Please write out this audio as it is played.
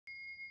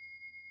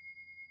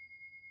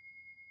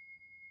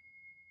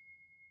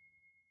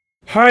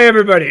Hi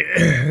everybody,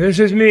 this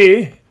is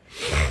me.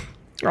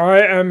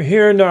 I am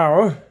here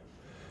now,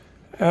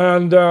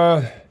 and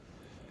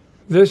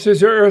this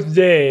is Earth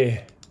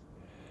Day.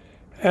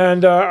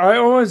 And I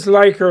always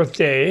like Earth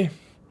Day.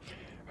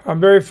 I'm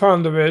very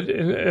fond of it,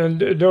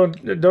 and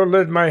don't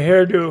let my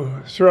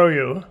hairdo throw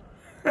you.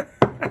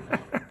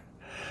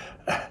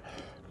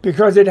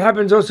 Because it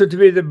happens also to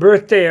be the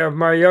birthday of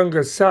my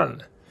youngest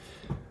son,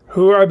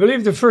 who I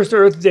believe the first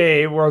Earth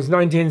Day was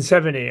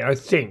 1970, I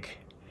think.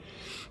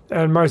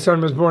 And my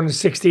son was born in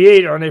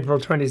 68 on April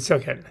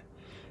 22nd.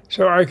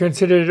 So I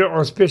considered it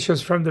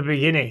auspicious from the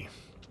beginning.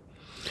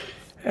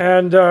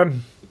 And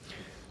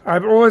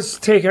I've always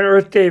taken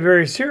Earth Day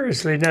very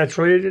seriously,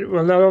 naturally.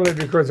 Well, not only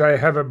because I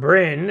have a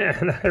brain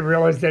and I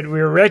realize that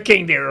we're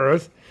wrecking the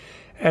Earth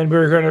and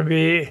we're going to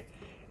be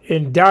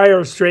in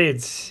dire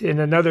straits in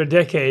another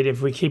decade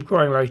if we keep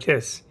going like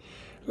this,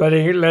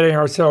 letting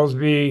ourselves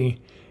be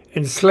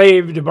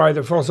enslaved by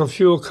the fossil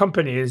fuel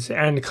companies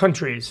and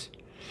countries.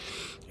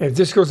 If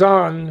this goes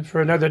on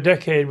for another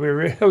decade,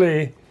 we're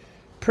really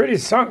pretty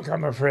sunk,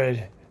 I'm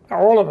afraid.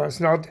 All of us.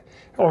 Not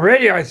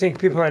already, I think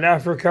people in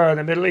Africa and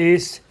the Middle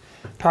East,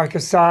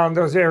 Pakistan,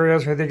 those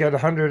areas where they get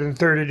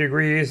 130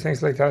 degrees,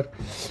 things like that,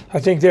 I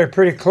think they're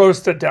pretty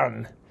close to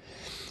done.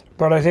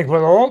 But I think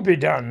we'll all be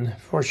done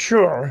for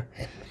sure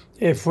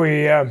if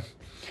we...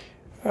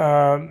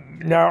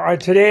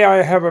 today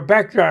I have a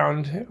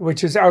background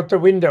which is out the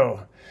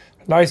window.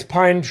 A nice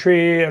pine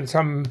tree and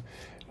some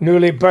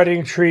newly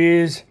budding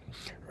trees.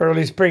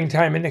 Early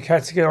springtime in the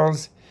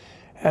Catskills.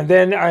 And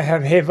then I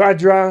have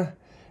Hevadra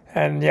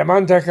and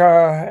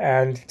Yamantaka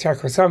and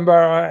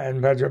Chakosamba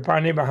and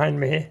Vajrapani behind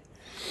me.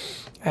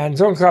 And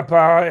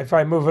Zonkapa, if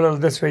I move a little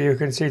this way, you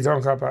can see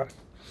Zonkapa.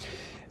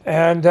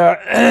 And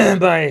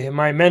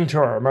my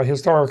mentor, my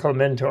historical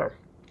mentor.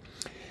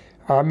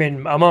 I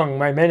mean, among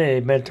my many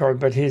mentors,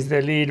 but he's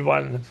the lead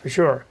one for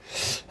sure.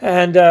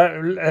 And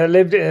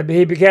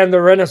he began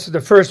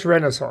the first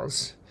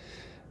Renaissance.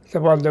 The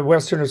one the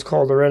Westerners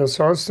call the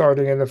Renaissance,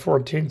 starting in the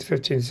 14th,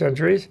 15th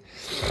centuries.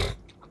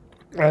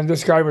 And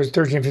this guy was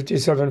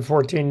 1357,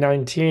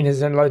 1419.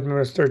 His enlightenment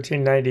was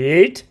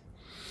 1398.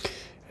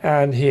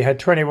 And he had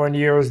 21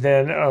 years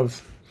then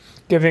of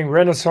giving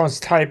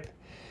Renaissance-type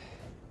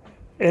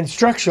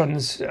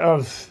instructions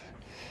of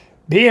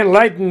be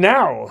enlightened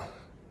now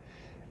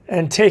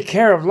and take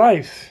care of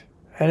life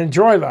and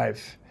enjoy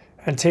life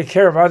and take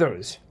care of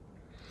others.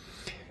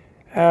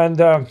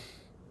 And...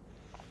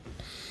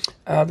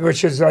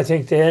 which is, I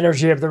think, the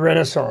energy of the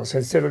Renaissance.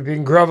 Instead of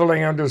being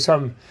groveling under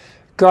some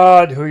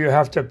god who you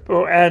have to,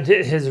 and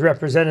his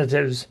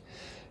representatives,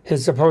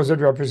 his supposed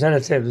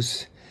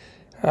representatives,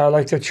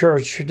 like the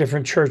church,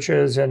 different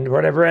churches and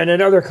whatever, and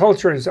in other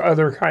cultures,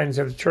 other kinds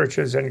of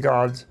churches and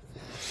gods.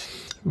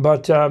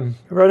 But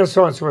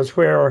Renaissance was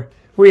where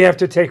we have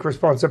to take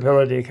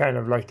responsibility, kind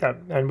of like that,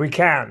 and we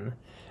can.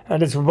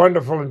 And it's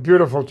wonderful and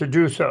beautiful to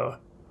do so.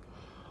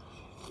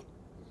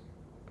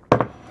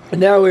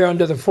 Now we're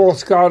under the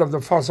false god of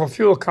the fossil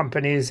fuel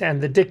companies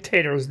and the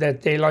dictators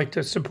that they like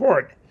to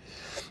support.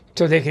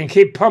 So they can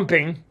keep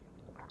pumping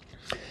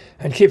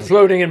and keep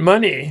floating in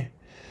money,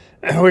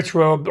 which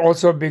will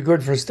also be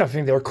good for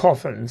stuffing their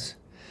coffins,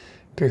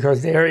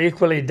 because they are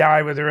equally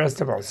die with the rest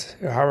of us,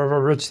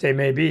 however rich they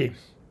may be,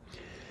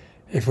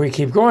 if we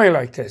keep going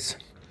like this.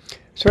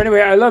 So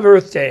anyway, I love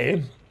Earth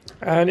Day.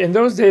 And in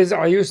those days,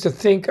 I used to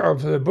think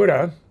of the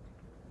Buddha,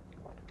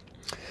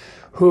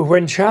 who,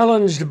 when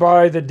challenged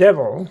by the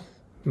devil,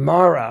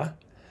 Mara,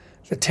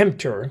 the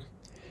tempter,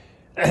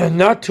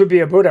 not to be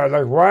a Buddha,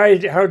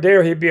 like how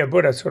dare he be a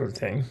Buddha sort of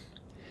thing,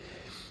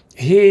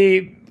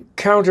 he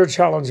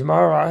counter-challenged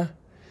Mara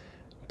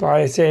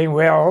by saying,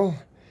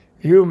 well,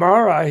 you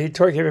Mara, he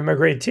gave him a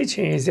great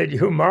teaching, he said,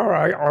 you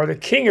Mara are the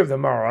king of the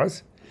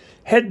Maras,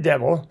 head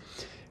devil,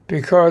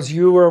 because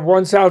you were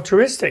once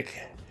altruistic.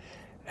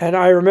 And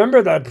I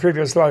remember that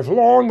previous life,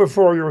 long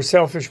before your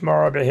selfish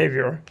Mara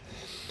behavior,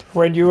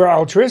 when you were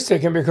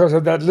altruistic, and because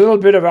of that little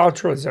bit of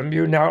altruism,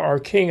 you now are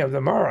king of the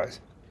Maras.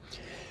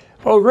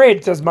 Oh,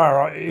 great, says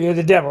Mara. You're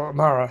the devil,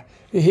 Mara.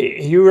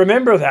 You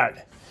remember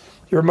that.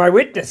 You're my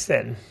witness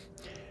then.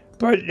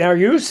 But now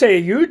you say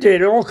you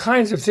did all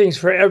kinds of things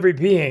for every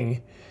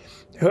being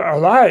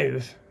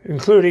alive,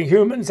 including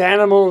humans,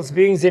 animals,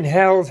 beings in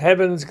hells,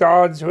 heavens,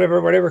 gods,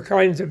 whatever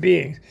kinds of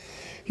beings.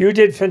 You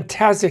did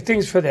fantastic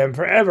things for them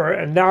forever,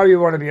 and now you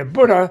want to be a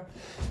Buddha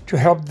to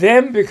help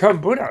them become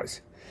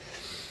Buddhas.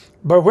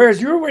 But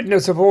where's your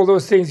witness of all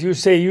those things you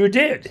say you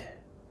did?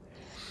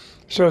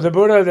 So the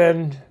Buddha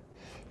then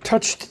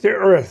touched the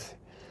earth.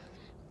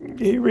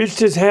 He reached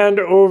his hand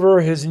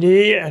over his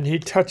knee and he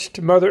touched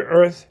Mother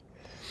Earth,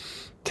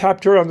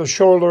 tapped her on the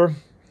shoulder,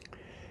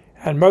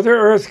 and Mother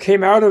Earth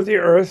came out of the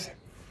earth,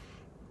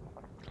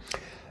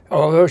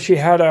 although she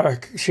had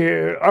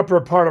upper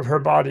part of her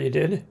body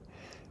did,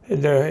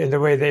 in the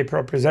way they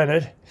represent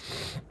it.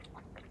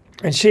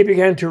 And she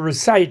began to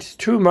recite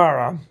to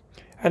Mara.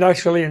 And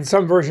actually, in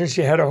some versions,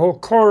 she had a whole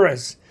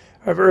chorus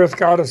of earth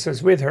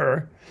goddesses with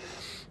her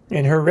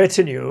in her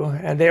retinue,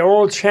 and they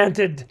all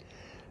chanted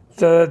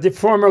the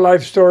former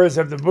life stories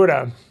of the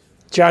Buddha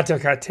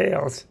Jataka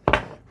tales,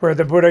 where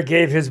the Buddha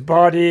gave his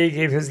body,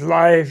 gave his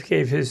life,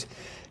 gave his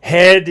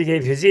head,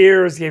 gave his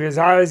ears, gave his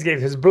eyes, gave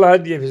his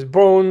blood, gave his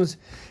bones,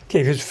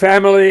 gave his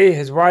family,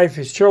 his wife,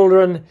 his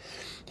children,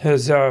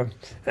 his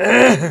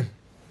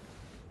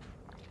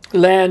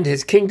land,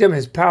 his kingdom,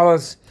 his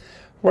palace.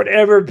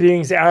 Whatever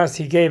beings asked,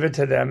 he gave it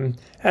to them.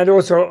 And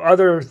also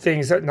other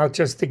things, that not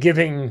just the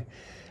giving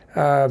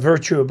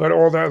virtue, but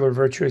all the other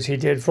virtues he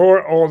did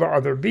for all the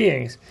other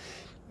beings.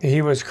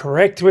 He was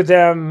correct with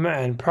them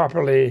and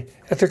properly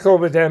ethical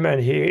with them,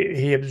 and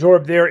he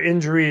absorbed their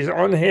injuries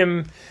on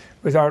him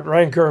without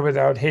rancor,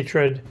 without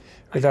hatred,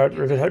 without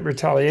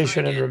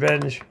retaliation and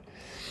revenge.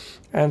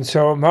 And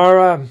so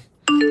Mara,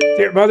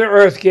 Mother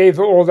Earth gave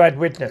all that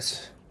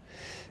witness.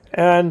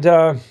 And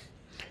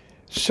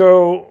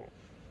so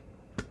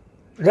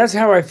that's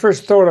how I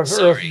first thought of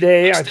Earth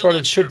Day. I thought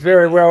it fit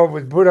very well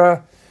with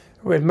Buddha,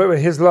 with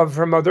his love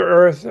for Mother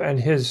Earth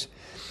and his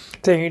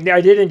thing.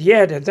 I didn't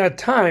yet at that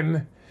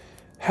time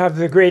have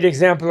the great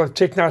example of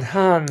Thich Nhat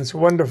Hanh's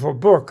wonderful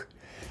book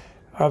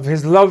of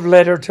his love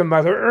letter to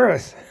Mother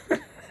Earth.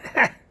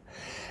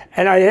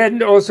 And I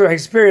hadn't also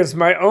experienced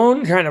my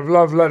own kind of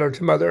love letter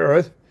to Mother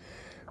Earth,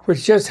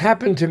 which just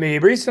happened to me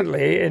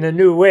recently in a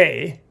new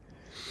way.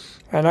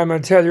 And I'm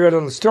going to tell you a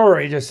little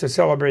story just to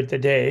celebrate the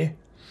day.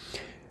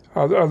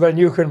 Then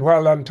you can,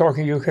 while I'm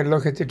talking, you can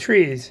look at the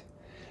trees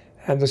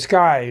and the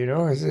sky, you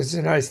know, it's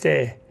a nice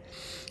day.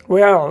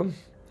 Well,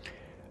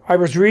 I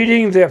was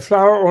reading the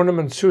Flower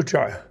Ornament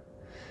Sutra,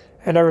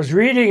 and I was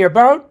reading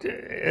about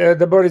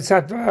the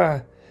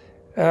Bodhisattva,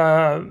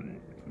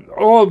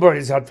 all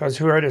Bodhisattvas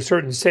who are at a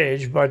certain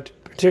stage, but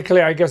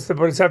particularly, I guess, the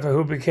Bodhisattva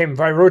who became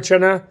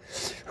Vairochana,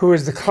 who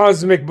is the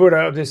cosmic Buddha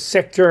of this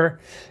sector,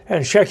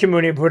 and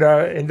Shakyamuni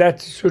Buddha in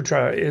that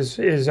sutra is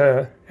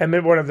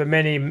one of the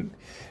many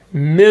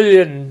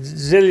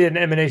zillion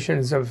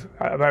emanations of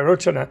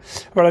Vairochana.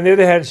 But on the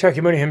other hand,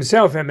 Shakyamuni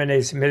himself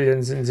emanates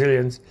millions and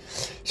zillions.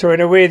 So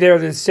in a way they're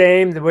the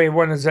same, the way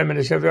one is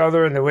emanation of the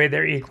other, and the way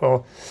they're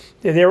equal.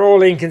 They're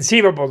all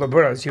inconceivable, the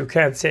Buddhas. You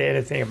can't say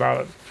anything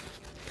about it.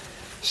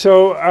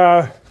 So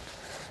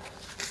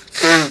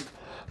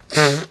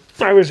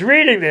I was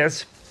reading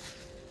this,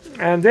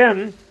 and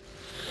then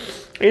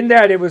in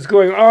that it was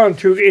going on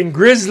to, in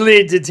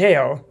grisly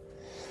detail,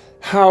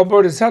 how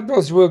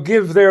bodhisattvas will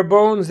give their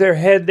bones, their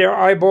head, their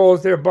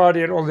eyeballs, their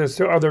body, and all this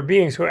to other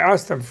beings who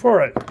ask them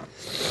for it.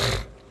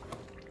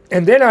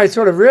 And then I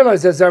sort of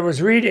realized as I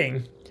was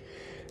reading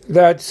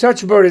that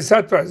such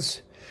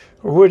bodhisattvas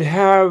would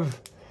have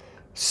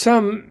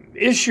some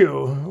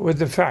issue with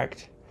the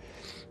fact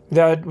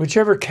that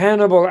whichever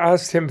cannibal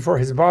asked him for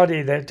his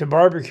body to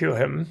barbecue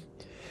him,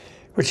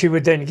 which he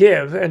would then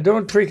give, and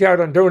don't freak out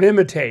and don't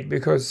imitate,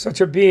 because such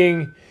a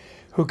being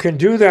who can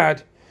do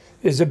that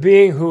is a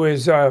being who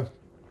is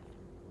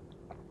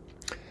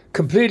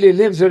completely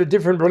lives in a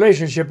different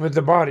relationship with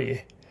the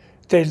body.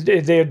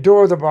 They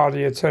adore the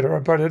body,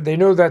 etc., but they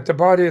know that the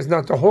body is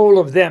not the whole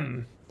of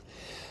them.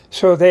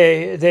 So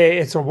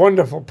it's a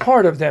wonderful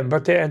part of them,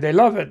 but they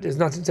love it. There's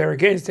nothing they're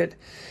against it.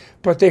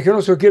 But they can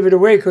also give it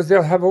away because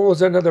they'll have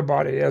always another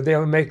body.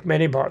 They'll make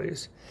many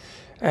bodies.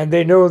 And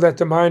they know that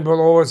the mind will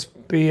always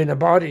be in a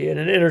body, in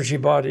an energy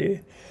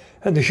body.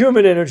 And the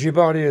human energy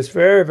body is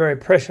very, very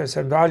precious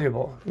and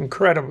valuable,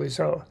 incredibly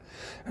so.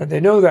 And they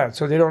know that,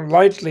 so they don't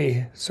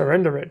lightly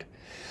surrender it.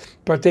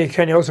 But they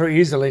can also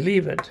easily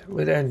leave it,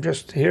 and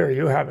just, here,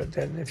 you have it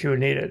then, if you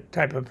need it,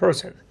 type of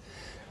person,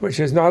 which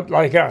is not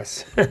like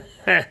us.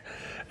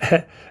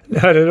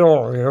 Not at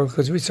all, you know,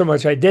 because we so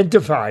much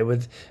identify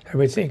with, and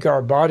we think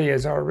our body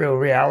is our real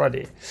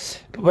reality.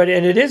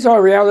 And it is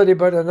our reality,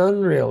 but an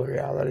unreal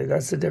reality.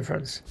 That's the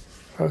difference,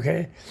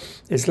 okay?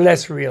 It's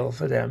less real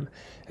for them.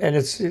 And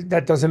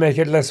that doesn't make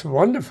it less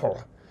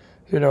wonderful.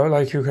 You know,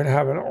 like you can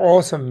have an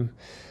awesome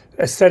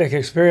aesthetic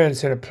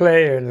experience in a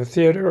play, or in a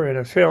theater, or in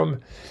a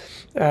film,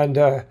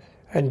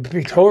 and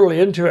be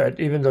totally into it,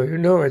 even though you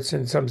know it's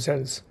in some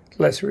sense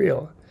less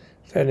real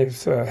than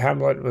if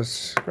Hamlet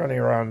was running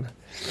around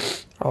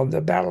on the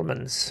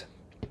battlements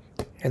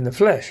in the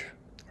flesh,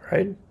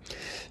 right?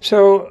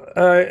 So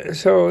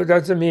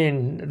doesn't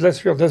mean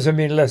less real, doesn't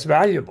mean less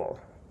valuable.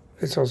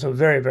 It's also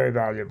very, very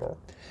valuable.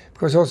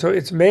 Because also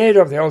it's made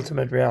of the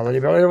ultimate reality,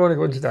 but I don't want to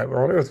go into that.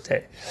 We're on Earth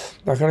Day.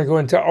 I'm not going to go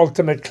into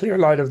ultimate clear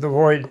light of the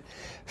void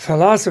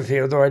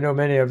philosophy, although I know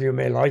many of you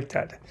may like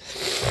that.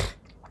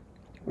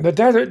 But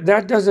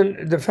that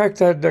doesn't, the fact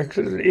that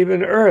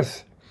even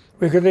Earth,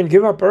 we could then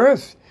give up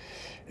Earth.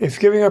 If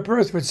giving up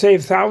Earth would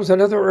save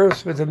 1,000 other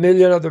Earths with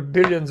 1,000,000 other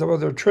billions of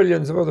other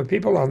trillions of other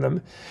people on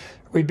them,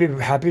 we'd be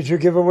happy to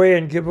give away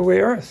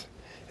Earth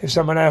if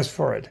someone asked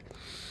for it.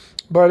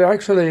 But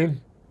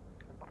actually,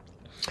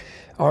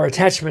 our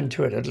attachment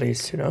to it at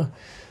least, you know.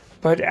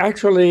 But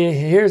actually,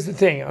 here's the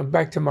thing. I'm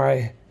back to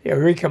my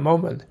eureka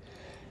moment.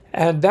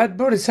 And that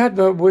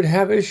bodhisattva would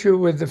have issue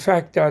with the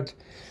fact that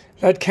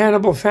that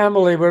cannibal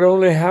family would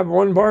only have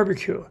one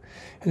barbecue.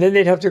 And then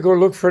they'd have to go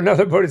look for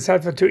another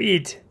bodhisattva to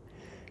eat,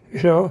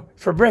 you know,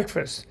 for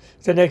breakfast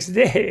the next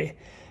day.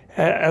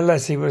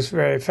 unless he was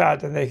very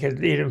fat and they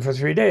could eat him for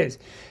 3 days.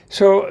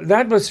 So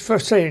that was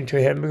frustrating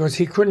to him because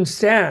he couldn't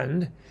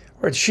stand,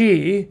 or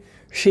she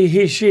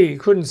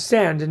couldn't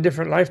stand in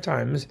different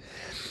lifetimes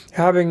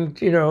having,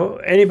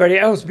 anybody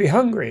else be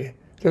hungry.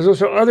 There's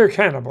also other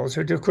cannibals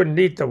who just couldn't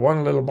eat the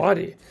one little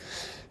body.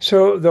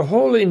 So the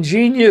whole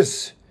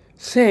ingenious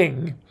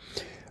thing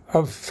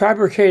of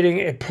fabricating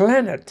a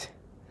planet,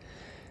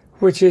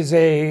 which is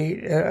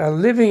a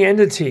living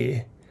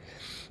entity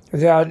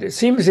that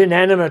seems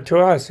inanimate to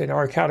us in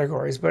our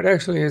categories, but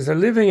actually is a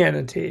living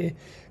entity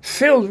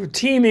filled,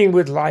 teeming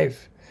with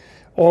life,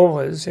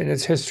 always in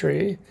its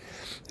history.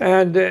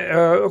 And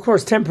of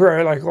course,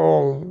 temporary, like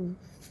all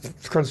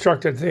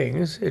constructed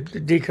things, it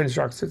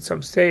deconstructs at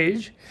some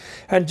stage.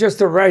 And just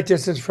the right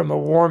distance from a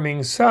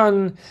warming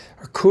sun,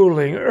 a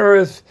cooling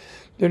earth,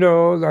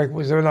 like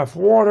with enough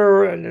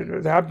water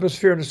and the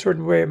atmosphere in a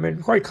certain way. I mean,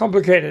 quite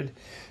complicated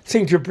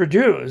thing to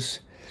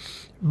produce.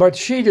 But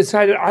she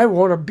decided, I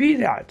want to be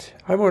that.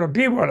 I want to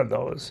be one of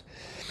those.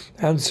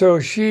 And so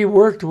she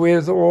worked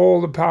with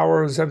all the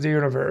powers of the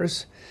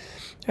universe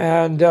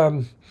and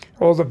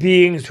all the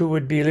beings who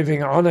would be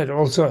living on it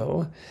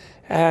also.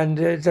 And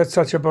that's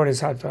such a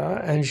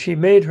bodhisattva. And she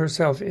made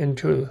herself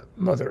into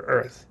Mother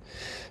Earth.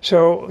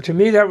 So to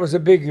me, that was a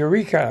big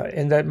eureka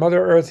in that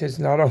Mother Earth is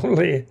not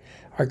only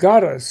a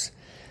goddess,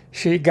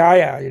 she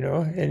Gaia,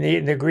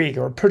 in the Greek,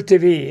 or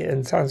Prithvi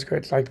in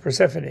Sanskrit, like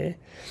Persephone.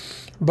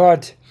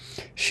 But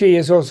she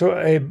is also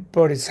a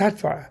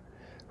bodhisattva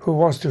who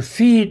wants to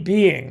feed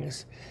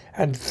beings.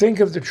 And think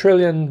of the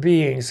trillion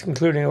beings,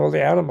 including all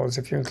the animals,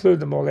 if you include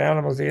them, all the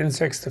animals, the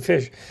insects, the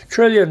fish,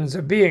 trillions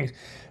of beings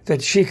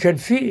that she can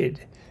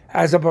feed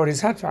as a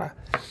bodhisattva.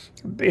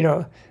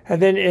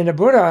 And then in a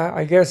Buddha,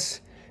 I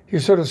guess you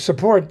sort of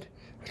support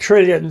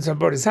trillions of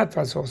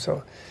bodhisattvas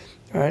also.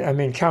 I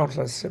mean,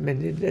 countless. I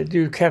mean,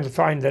 you can't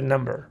find the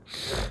number,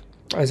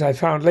 as I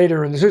found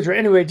later in the sutra.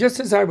 Anyway, just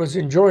as I was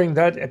enjoying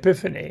that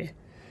epiphany,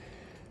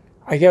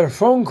 I get a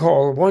phone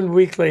call 1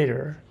 week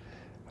later.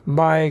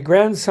 My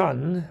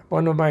grandson,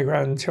 one of my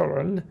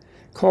grandchildren,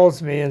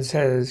 calls me and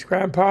says,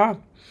 Grandpa,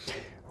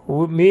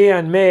 me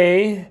and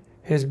May,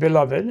 his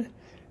beloved,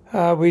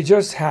 we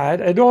just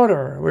had a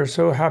daughter. We're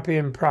so happy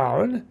and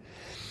proud.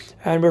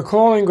 And we're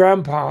calling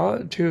Grandpa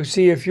to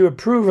see if you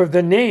approve of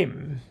the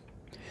name.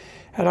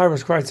 And I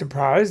was quite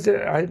surprised.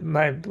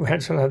 My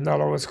grandchildren have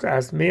not always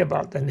asked me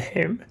about the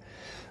name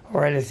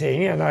or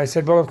anything. And I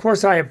said, well, of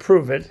course I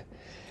approve it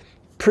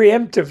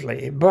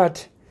preemptively,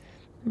 but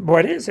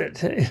what is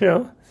it?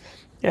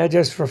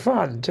 Just for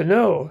fun to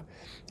know.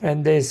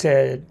 And they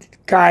said,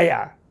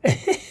 Gaia.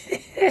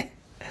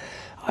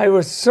 I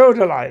was so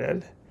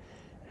delighted.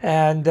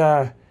 And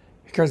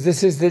because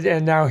this is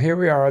and now here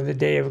we are on the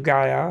day of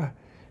Gaia.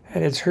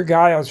 And it's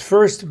Gaia's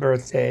first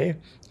birthday.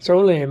 It's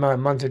only a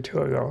month or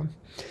two ago.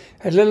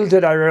 And little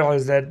did I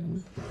realize that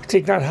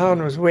Thich Nhat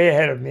Hanh was way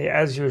ahead of me,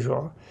 as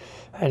usual.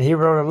 And he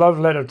wrote a love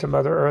letter to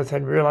Mother Earth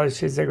and realized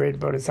she's a great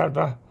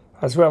bodhisattva,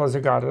 as well as a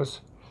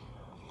goddess.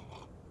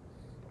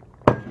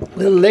 A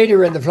little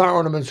later in the Flower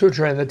Ornament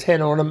Sutra and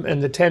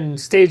the 10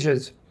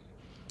 Stages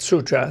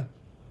Sutra,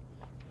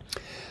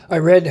 I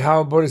read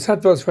how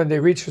bodhisattvas, when they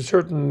reach a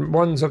certain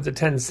ones of the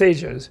 10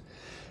 stages,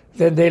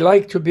 then they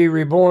like to be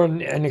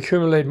reborn and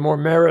accumulate more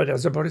merit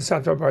as a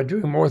bodhisattva by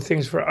doing more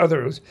things for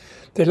others.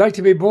 They like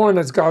to be born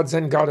as gods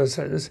and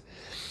goddesses,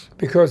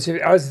 because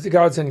as the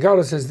gods and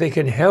goddesses, they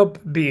can help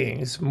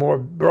beings more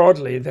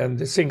broadly than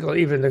the single,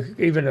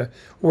 even a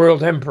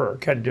world emperor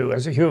can do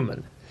as a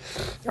human.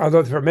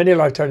 Although for many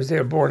lifetimes they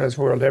are born as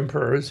world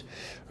emperors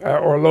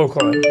or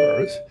local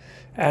emperors,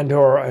 and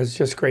or as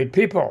just great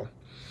people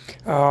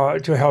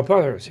to help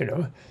others,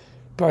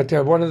 But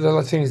one of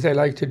the things they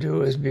like to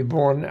do is be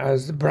born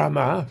as the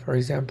Brahma, for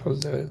example,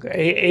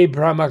 a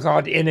Brahma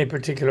god in a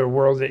particular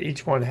world that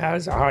each one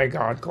has, a high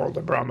god called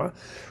the Brahma,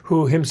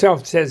 who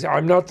himself says,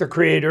 I'm not the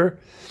creator,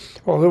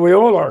 although we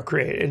all are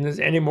created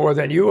any more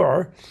than you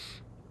are,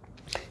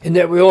 in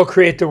that we all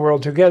create the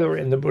world together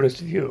in the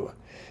Buddhist view.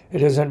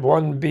 It isn't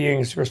one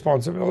being's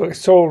responsibility,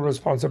 sole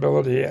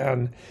responsibility,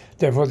 and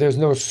therefore there's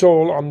no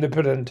sole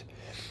omnipotent.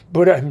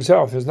 Buddha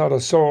himself is not a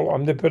sole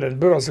omnipotent.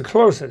 Buddha's the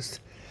closest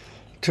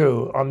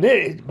to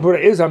Buddha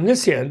is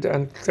omniscient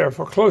and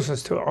therefore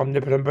closest to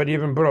omnipotent, but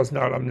even Buddha's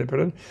not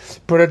omnipotent.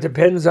 Buddha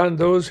depends on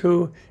those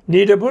who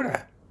need a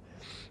Buddha.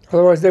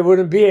 Otherwise there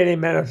wouldn't be any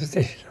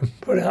manifestation of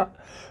Buddha.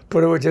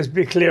 Buddha would just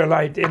be clear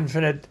light,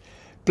 infinite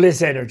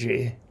bliss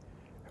energy,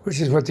 which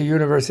is what the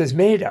universe is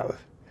made of.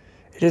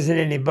 It isn't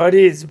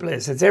anybody's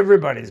bliss, it's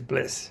everybody's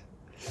bliss.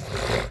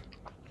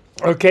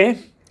 Okay,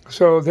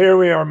 so there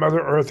we are,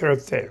 Mother Earth,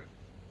 Earth Day.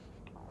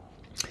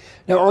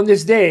 Now on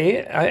this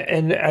day,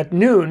 and at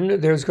noon,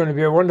 there's going to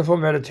be a wonderful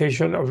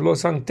meditation of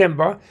Losang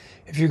Temba.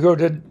 If you go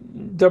to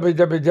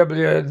www.thus.org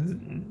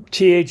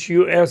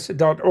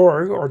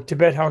or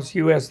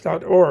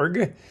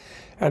tibethouseus.org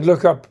and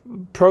look up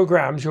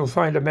programs, you'll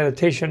find a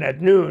meditation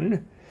at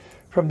noon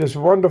from this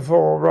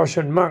wonderful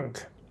Russian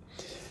monk.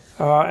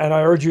 And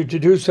I urge you to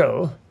do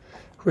so,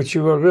 which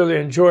you will really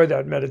enjoy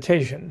that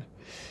meditation.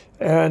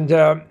 And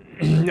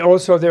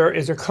Also, there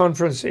is a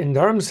conference in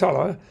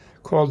Dharamsala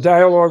called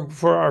Dialogue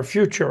for Our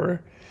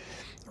Future,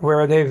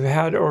 where they've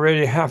had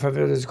already half of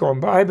it has gone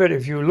by. But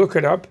if you look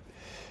it up,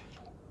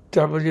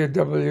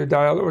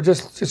 www.dialogue, or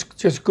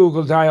just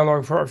Google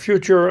Dialogue for Our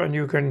Future, and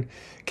you can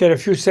get a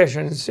few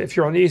sessions. If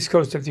you're on the East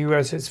Coast of the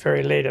U.S., it's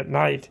very late at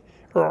night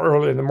or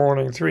early in the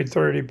morning,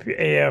 3:30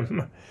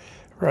 a.m.,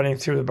 running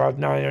through about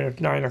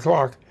 9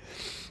 o'clock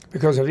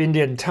because of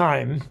Indian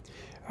time.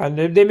 And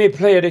they may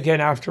play it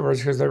again afterwards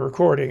because they're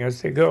recording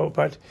as they go,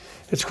 but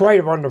it's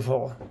quite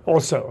wonderful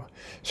also.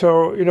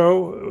 So, you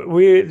know,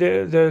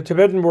 the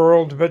Tibetan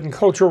world, Tibetan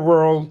culture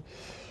world,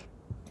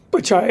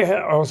 which I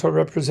also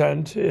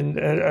represent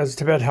as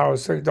Tibet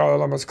House, the Dalai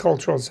Lama's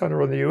cultural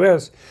center in the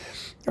U.S.,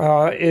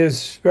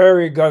 is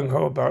very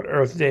gung-ho about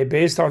Earth Day,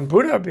 based on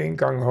Buddha being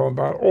gung-ho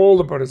about all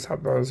the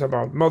Bodhisattvas,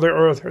 about Mother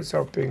Earth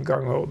herself being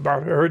gung-ho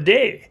about her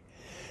day.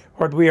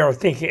 What we are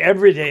thinking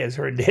every day is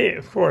her day,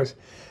 of course,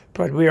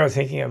 but we are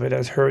thinking of it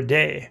as her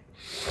day.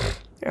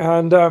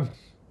 And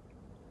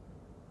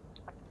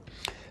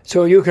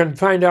so you can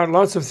find out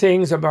lots of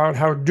things about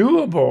how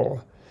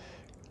doable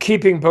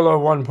keeping below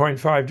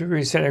 1.5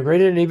 degrees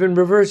centigrade and even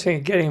reversing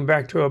it, getting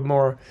back to a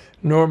more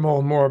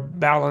normal, more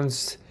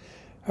balanced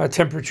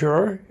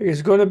temperature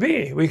is going to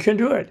be. We can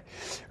do it.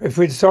 If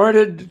we'd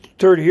started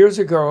 30 years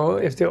ago,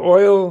 if the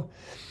oil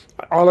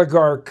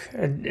oligarch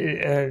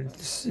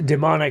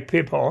demonic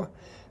people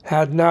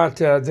had not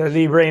the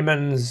Lee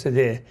Raymonds,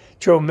 the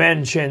Joe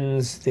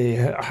Manchins,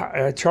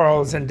 the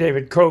Charles and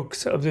David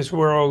Kochs of this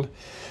world,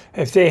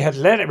 if they had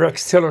let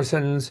Rex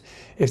Tillersons,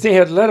 if they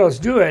had let us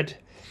do it,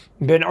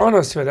 been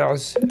honest with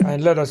us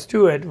and let us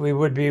do it, we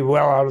would be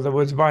well out of the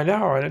woods by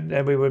now,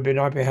 and we would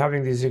not be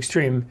having these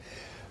extreme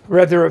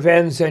weather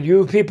events. And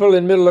you people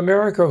in Middle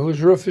America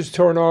whose roof is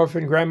torn off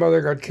and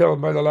grandmother got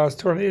killed by the last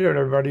tornado and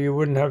everybody, you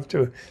wouldn't have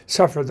to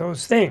suffer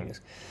those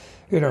things.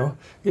 You know,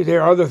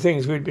 there are other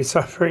things we'd be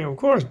suffering, of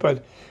course,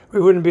 but we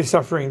wouldn't be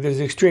suffering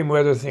these extreme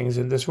weather things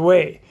in this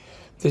way.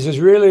 This is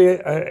really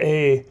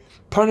a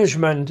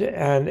punishment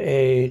and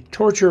a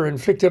torture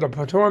inflicted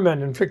upon,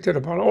 torment inflicted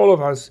upon all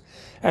of us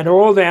and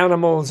all the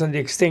animals and the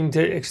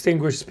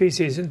extinguished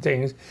species and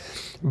things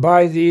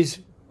by these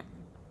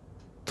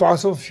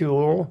fossil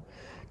fuel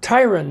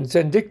tyrants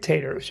and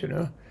dictators, you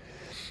know.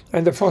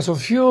 And the fossil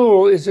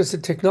fuel is just a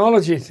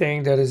technology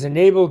thing that has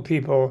enabled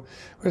people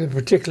with a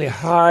particularly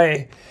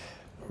high,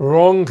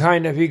 wrong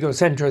kind of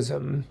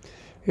egocentrism,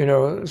 you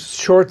know,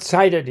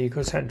 short-sighted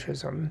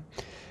egocentrism,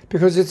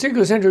 because it's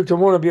egocentric to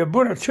want to be a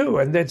Buddha too,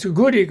 and that's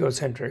good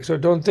egocentric. So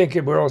don't think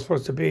we're all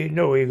supposed to be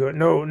no ego,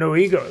 no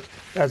ego.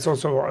 That's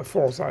also a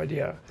false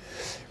idea.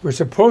 We're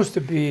supposed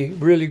to be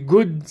really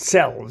good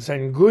selves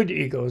and good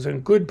egos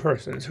and good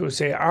persons who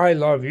say, I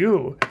love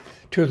you,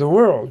 to the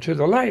world, to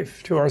the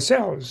life, to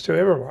ourselves, to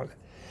everyone.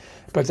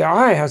 But the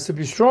I has to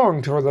be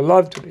strong for the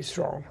love to be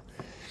strong.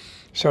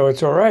 So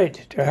it's all right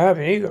to have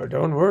an ego.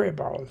 Don't worry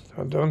about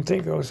it. Don't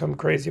think, oh, some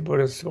crazy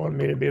Buddhists want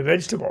me to be a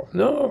vegetable.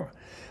 No.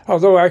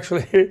 Although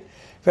actually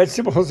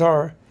vegetables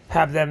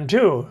have them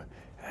too.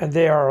 And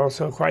they are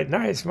also quite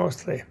nice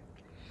mostly.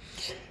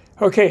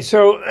 Okay,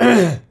 so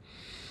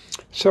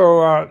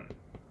so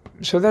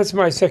that's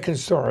my second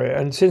story.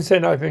 And since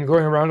then I've been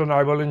going around and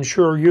I will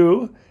assure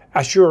you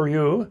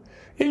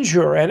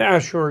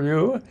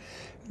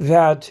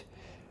that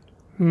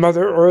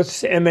Mother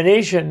Earth's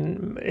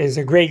emanation is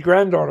a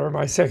great-granddaughter,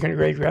 my second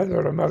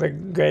great-granddaughter, Mother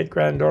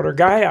great-granddaughter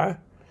Gaia.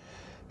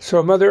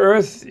 So Mother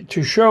Earth,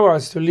 to show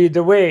us, to lead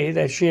the way,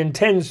 that she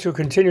intends to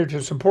continue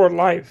to support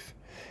life,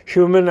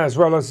 human as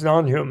well as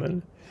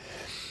non-human,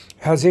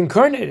 has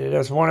incarnated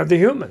as one of the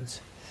humans,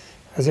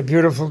 as a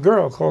beautiful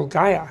girl called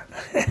Gaia.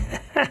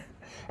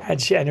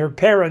 and her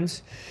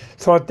parents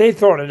thought they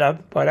thought it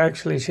up, but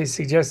actually she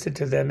suggested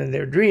to them in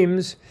their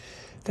dreams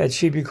that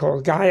she be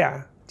called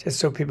Gaia, just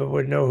so people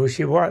would know who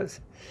she was.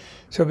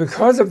 So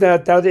because of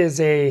that, that is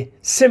a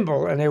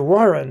symbol and a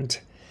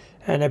warrant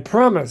and a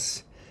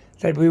promise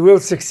that we will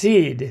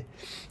succeed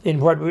in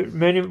what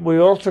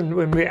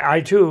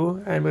I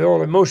too, and we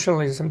all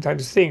emotionally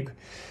sometimes think,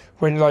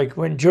 when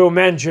Joe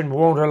Manchin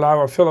won't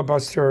allow a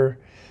filibuster,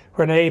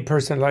 when a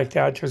person like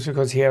that, just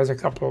because he has a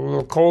couple of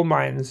little coal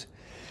mines,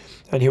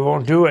 and he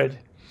won't do it,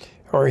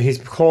 or he's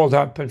called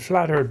up and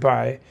flattered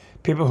by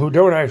people who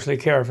don't actually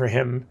care for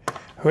him,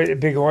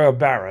 big oil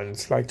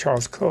barons like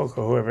Charles Koch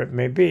or whoever it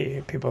may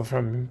be, people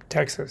from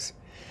Texas.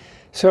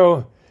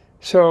 So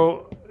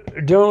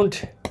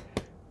don't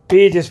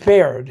be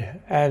despaired.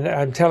 And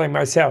I'm telling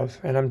myself,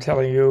 and I'm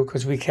telling you,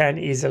 because we can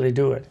easily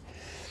do it.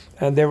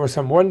 And there were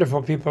some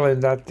wonderful people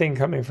in that thing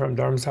coming from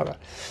Dharamsala.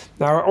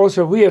 Now,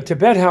 also, we at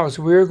Tibet House,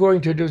 we're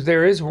going to do,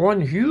 there is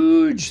one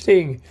huge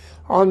thing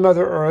on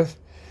Mother Earth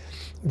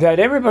that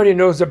everybody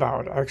knows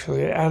about,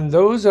 actually. And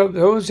those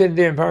in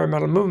the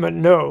environmental movement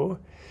know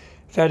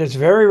that it's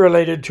very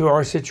related to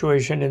our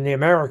situation in the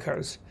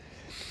Americas,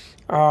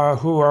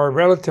 who are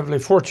relatively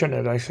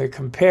fortunate, actually,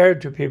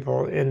 compared to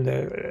people in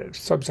the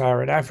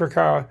sub-Saharan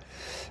Africa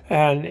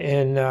and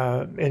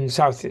in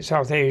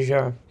South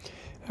Asia,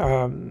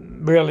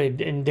 really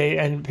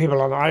and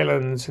people on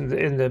islands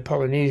in the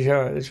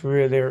Polynesia, it's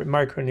really, they're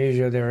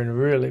Micronesia, they're in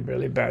really,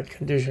 really bad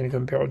condition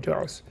compared to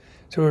us.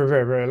 So we're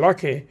very, very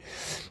lucky.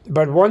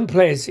 But one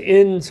place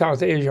in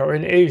South Asia or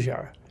in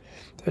Asia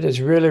that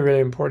is really, really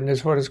important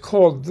is what is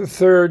called the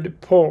third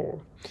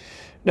pole.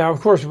 Now,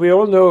 of course, we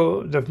all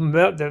know the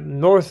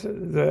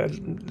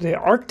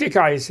Arctic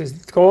ice is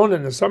gone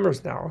in the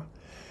summers now,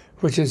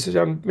 which is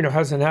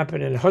hasn't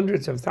happened in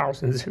hundreds of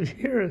thousands of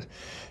years,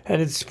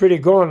 and it's pretty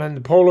gone. And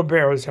the polar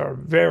bears are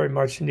very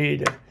much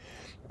needed.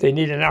 They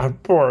need an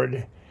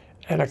outboard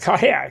and a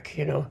kayak,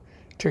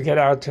 to get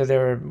out to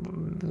their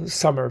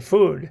summer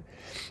food,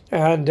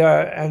 and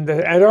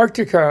the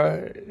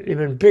Antarctica,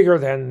 even bigger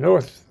than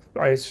North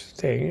ice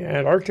thing,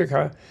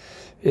 Antarctica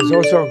is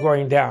also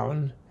going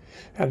down.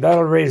 And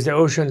that'll raise the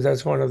oceans.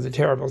 That's one of the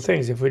terrible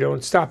things if we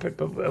don't stop it,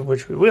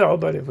 which we will,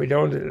 but if we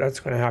don't, that's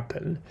going to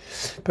happen.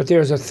 But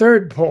there's a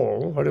third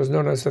pole, what is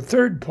known as the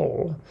third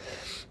pole,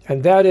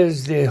 and that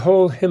is the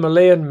whole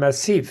Himalayan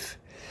massif.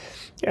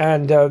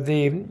 And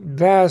the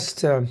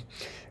vast, it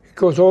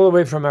goes all the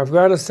way from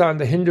Afghanistan,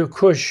 the Hindu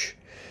Kush,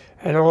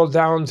 and all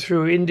down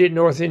through India,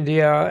 North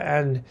India,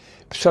 and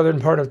southern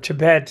part of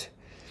Tibet.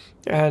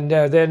 And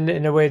then,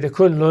 in a way, the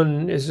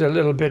Kunlun is a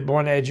little bit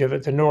one edge of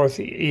it. The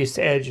northeast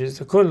edge is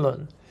the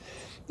Kunlun.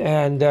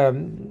 And,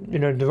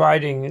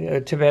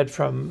 dividing Tibet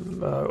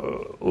from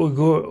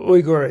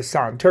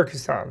Uyghuristan,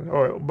 Turkestan,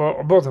 or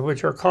both of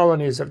which are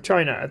colonies of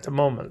China at the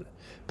moment.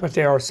 But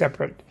they are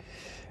separate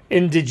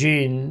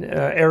indigene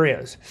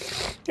areas.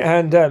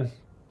 And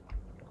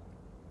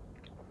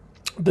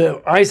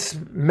the ice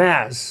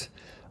mass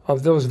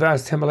of those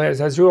vast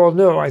Himalayas, as you all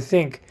know, I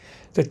think,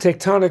 the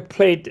tectonic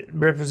plate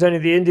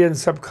representing the Indian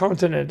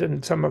subcontinent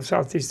and some of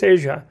Southeast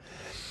Asia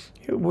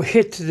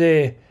hit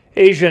the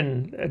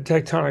Asian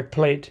tectonic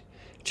plate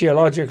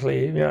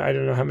geologically, I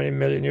don't know how many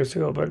million years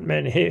ago, but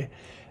many,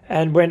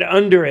 and went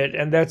under it,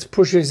 and that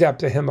pushed up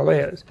the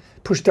Himalayas.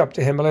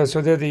 So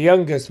they're the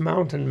youngest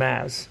mountain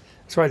mass.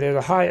 That's why they're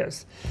the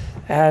highest.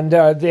 And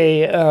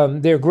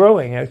they're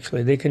growing,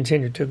 actually. They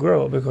continue to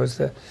grow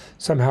because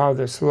somehow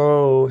the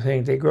slow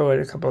thing, they grow at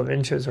a couple of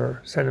inches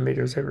or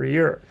centimeters every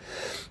year.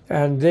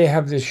 And they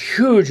have this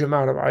huge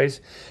amount of ice.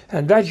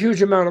 And that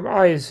huge amount of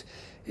ice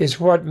is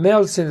what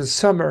melts in the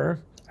summer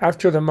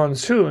after the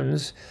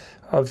monsoons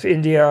of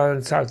India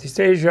and Southeast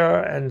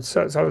Asia and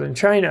southern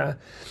China.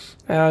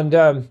 And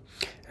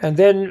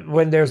then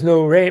when there's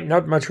no rain,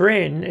 not much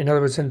rain, in other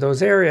words, in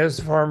those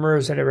areas,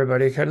 farmers and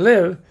everybody can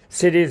live,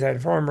 cities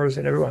and farmers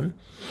and everyone,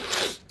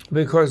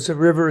 because the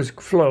rivers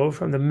flow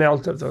from the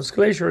melt of those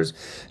glaciers,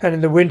 and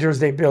in the winters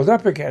they build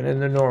up again in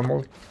the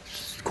normal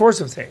course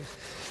of things.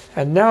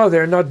 And now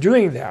they're not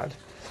doing that,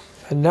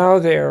 and now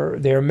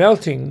they're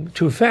melting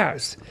too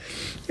fast,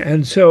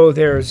 and so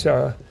there's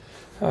this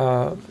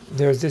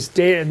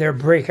day, and there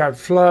break out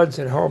floods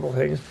and horrible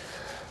things.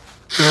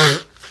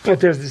 But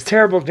there's this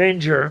terrible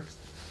danger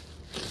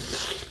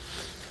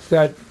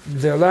that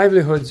the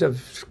livelihoods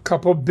of a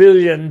couple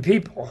billion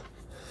people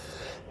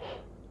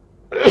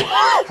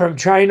from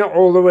China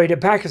all the way to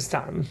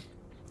Pakistan,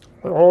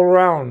 all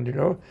around,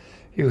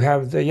 you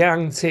have the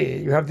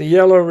Yangtze, you have the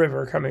Yellow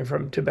River coming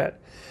from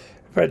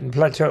Tibetan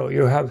Plateau,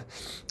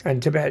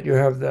 and Tibet, you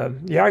have the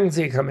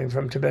Yangtze coming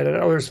from Tibet and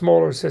other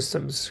smaller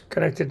systems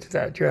connected to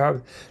that. You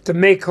have the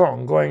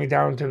Mekong going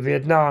down to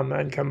Vietnam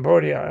and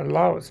Cambodia and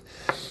Laos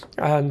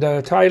and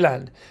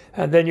Thailand.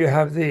 And then you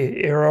have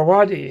the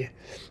Irrawaddy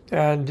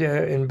and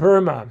in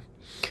Burma.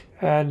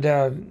 And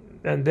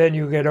then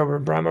you get over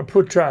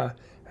Brahmaputra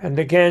and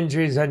the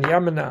Ganges and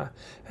Yamuna.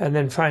 And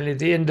then finally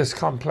the Indus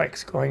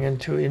complex going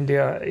into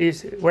India,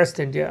 West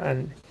India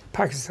and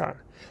Pakistan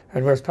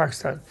and West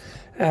Pakistan.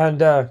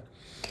 And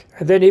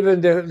then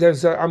even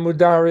there's Amu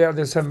Darya,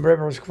 there's some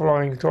rivers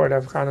flowing toward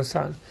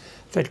Afghanistan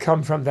that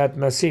come from that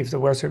massif, the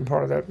western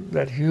part of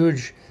that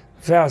huge,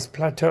 vast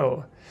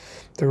plateau,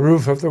 the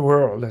roof of the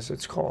world, as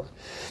it's called.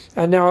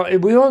 And now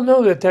we all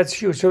know that that's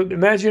huge. So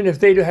imagine if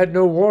they had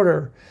no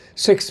water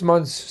 6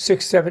 months,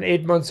 6, 7,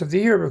 8 months of the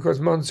year, because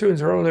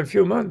monsoons are only a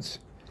few months.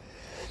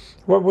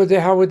 How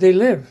would they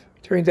live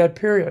during that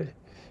period?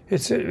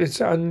 It's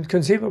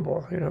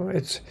inconceivable.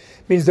 It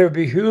means there would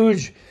be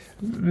huge.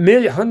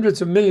 Hundreds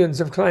of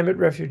millions of climate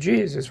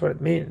refugees is what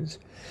it means.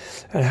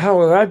 And how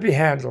will that be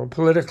handled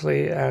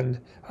politically and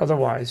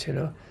otherwise,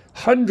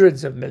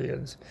 Hundreds of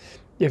millions,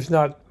 if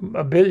not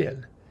a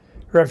billion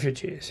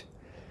refugees.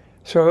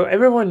 So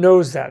everyone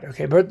knows that,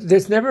 okay? But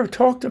it's never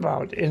talked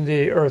about in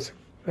the Earth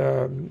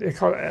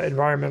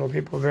environmental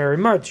people very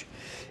much.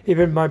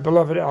 Even my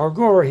beloved Al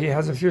Gore, he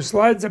has a few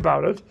slides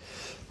about it,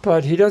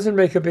 but he doesn't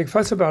make a big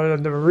fuss about it.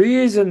 And the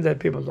reason that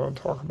people don't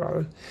talk about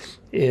it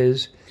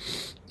is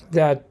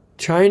that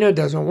China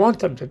doesn't want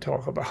them to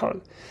talk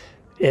about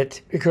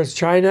it because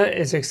China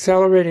is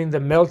accelerating the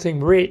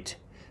melting rate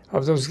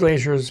of those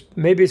glaciers,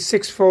 maybe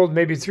sixfold,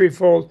 maybe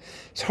threefold.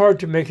 It's hard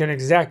to make an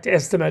exact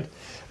estimate,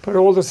 but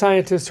all the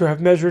scientists who have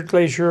measured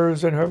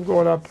glaciers and have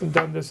gone up and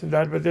done this and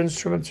that with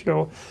instruments,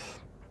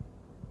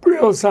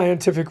 real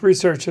scientific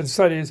research and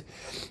studies,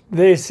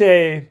 they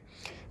say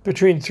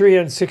between 3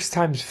 and 6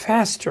 times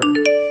faster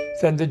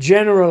than the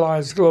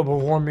generalized global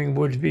warming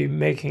would be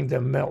making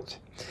them melt.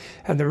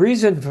 And the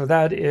reason for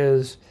that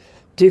is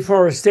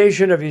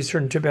deforestation of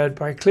eastern Tibet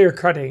by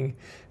clear-cutting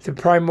the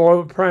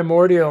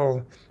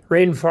primordial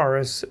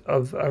rainforests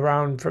of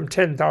around from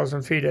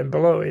 10,000 feet and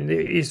below in the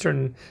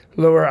eastern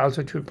lower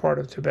altitude part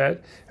of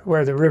Tibet,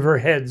 where the river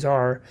heads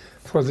are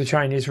for the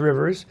Chinese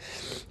rivers,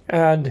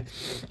 and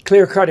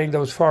clear-cutting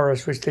those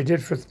forests, which they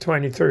did for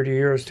 20, 30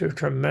 years to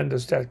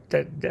tremendous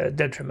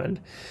detriment.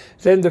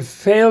 Then the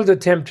failed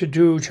attempt to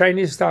do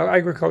Chinese-style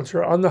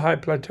agriculture on the high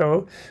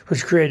plateau,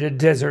 which created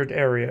desert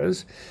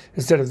areas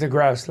instead of the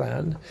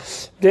grassland.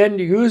 Then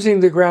using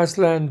the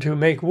grassland to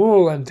make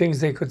wool and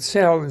things they could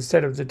sell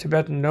instead of the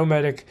Tibetan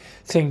nomadic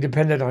thing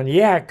dependent on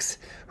yaks,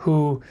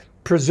 who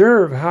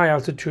preserve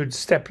high-altitude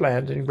steppe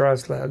land and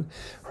grassland,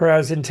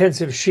 whereas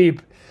intensive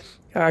sheep,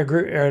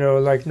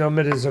 like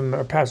nomadism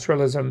or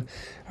pastoralism,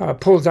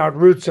 pulls out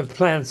roots of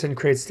plants and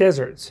creates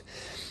deserts.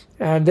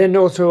 And then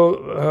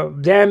also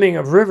damming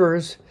of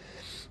rivers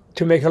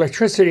to make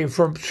electricity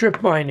from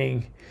strip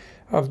mining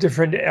of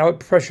different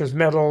precious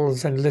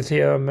metals and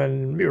lithium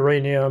and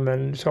uranium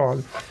and so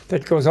on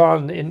that goes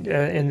on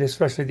in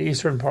especially the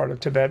eastern part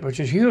of Tibet, which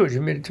is huge. I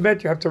mean,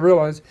 Tibet, you have to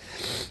realize,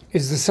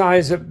 is the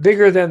size of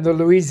bigger than the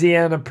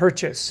Louisiana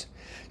Purchase,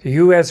 the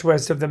U.S.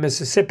 west of the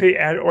Mississippi,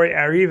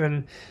 or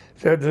even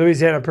the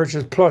Louisiana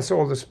Purchase plus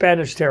all the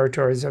Spanish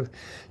territories of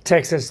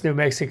Texas, New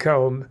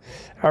Mexico,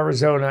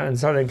 Arizona, and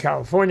Southern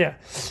California,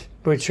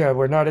 which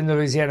were not in the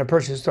Louisiana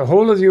Purchase. The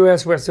whole of the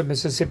U.S. west of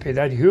Mississippi,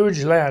 that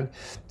huge land,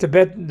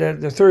 Tibet,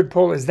 the third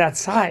pole is that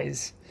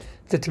size.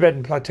 The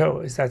Tibetan Plateau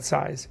is that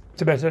size,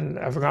 Tibetan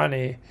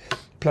Afghani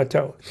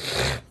Plateau.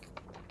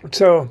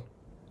 So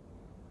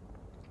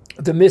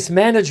the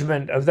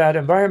mismanagement of that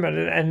environment,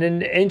 and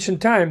in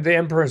ancient time, the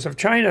emperors of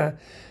China,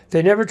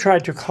 they never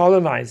tried to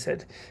colonize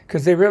it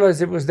because they realized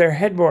it was their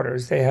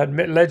headwaters. They had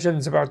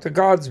legends about the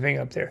gods being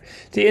up there.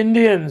 The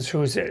Indians,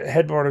 whose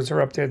headwaters are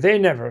up there, they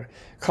never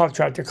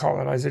tried to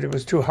colonize it. It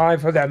was too high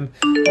for them,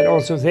 and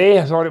also they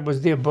thought it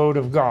was the abode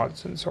of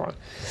gods and so on.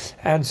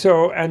 And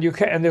so, and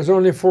there's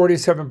only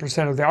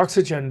 47% of the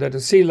oxygen that a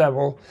sea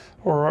level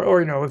or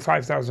a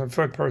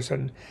 5,000-foot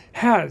person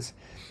has,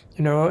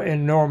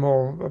 in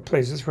normal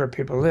places where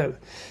people live.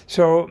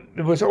 So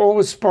it was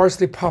always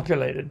sparsely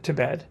populated,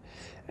 Tibet.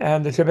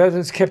 And the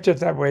Tibetans kept it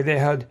that way. They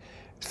had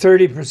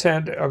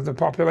 30% of the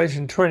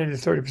population, 20 to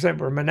 30%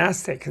 were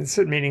monastic,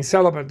 meaning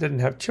celibate, didn't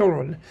have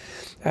children.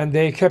 And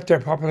they kept their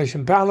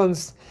population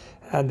balanced,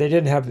 and they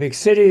didn't have big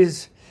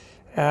cities,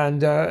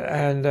 and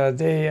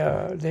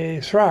they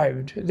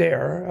thrived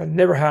there and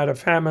never had a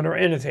famine or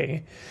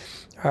anything.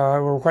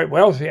 Were quite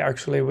wealthy,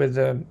 actually, with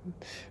the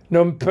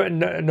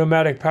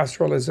nomadic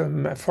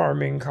pastoralism,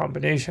 farming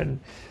combination,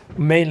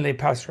 mainly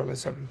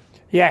pastoralism.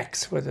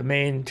 Yaks were the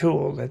main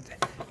tool,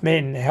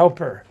 main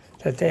helper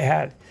that they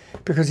had.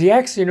 Because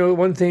yaks,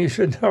 one thing you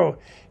should know,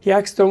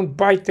 yaks don't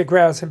bite the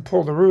grass and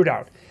pull the root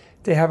out.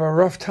 They have a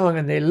rough tongue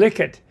and they lick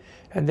it.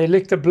 And they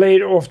lick the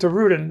blade off the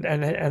root,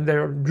 and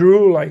their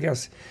drool, I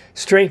guess,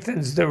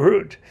 strengthens the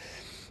root.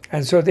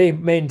 And so they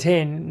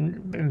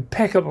maintain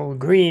impeccable,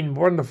 green,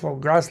 wonderful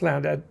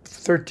grassland at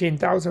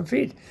 13,000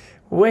 feet,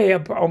 way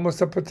up,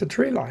 almost up at the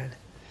tree line.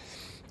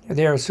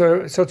 They are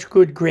such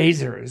good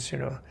grazers,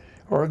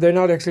 Or they're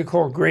not actually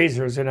called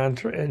grazers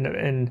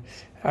in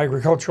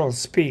agricultural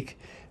speak.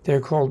 They're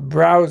called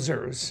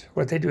browsers.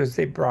 What they do is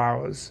they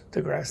browse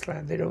the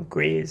grassland. They don't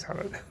graze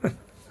on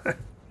it,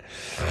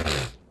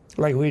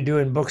 like we do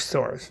in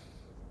bookstores.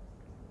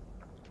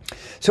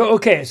 So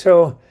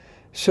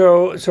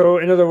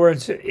in other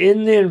words,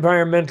 in the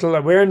environmental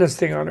awareness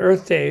thing on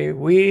Earth Day,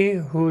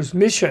 whose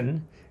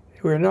mission,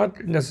 we're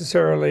not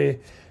necessarily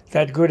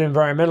that good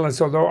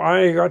environmentalists, although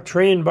I got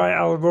trained by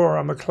Al Gore.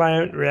 I'm a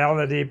Climate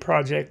Reality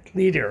Project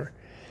leader,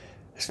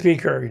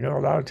 speaker,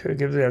 allowed to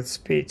give that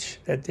speech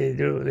that they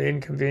do, the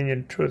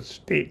inconvenient truth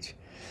speech.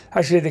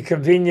 Actually, the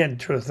convenient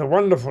truth, the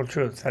wonderful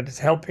truth that is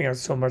helping us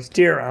so much.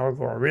 Dear Al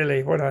Gore,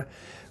 really, what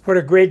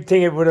a great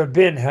thing it would have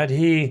been had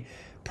he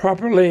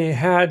properly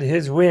had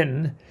his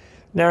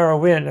narrow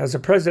win as a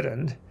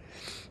president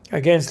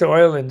against the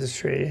oil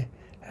industry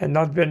and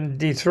not been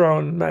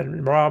dethroned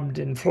and robbed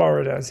in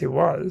Florida as he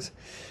was.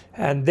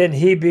 And then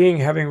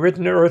having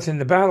written Earth in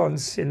the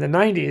Balance in the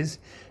 90s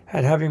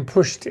and having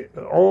pushed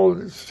all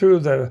through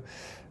the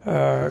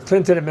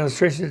Clinton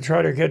administration to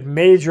try to get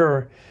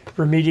major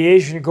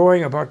remediation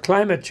going about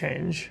climate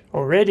change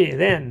already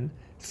then,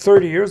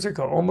 30 years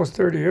ago, almost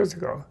 30 years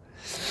ago,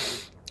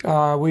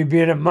 we'd be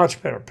in a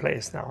much better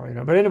place now.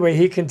 But anyway,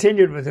 he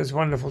continued with his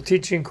wonderful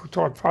teaching,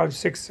 taught 5,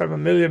 6,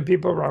 7 million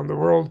people around the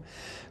world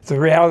the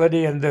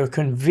reality and the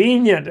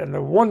convenient and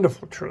the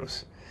wonderful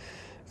truth.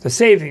 The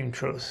saving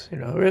truth,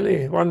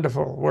 really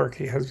wonderful work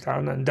he has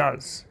done and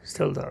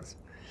still does.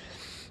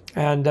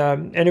 And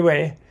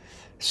anyway,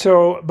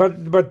 so,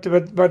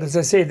 but as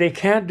I say, they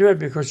can't do it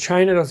because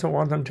China doesn't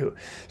want them to.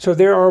 So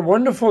there are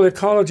wonderful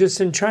ecologists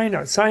in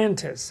China,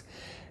 scientists.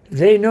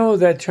 They know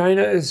that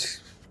China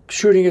is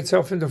shooting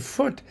itself in the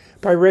foot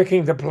by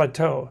wrecking the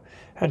plateau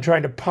and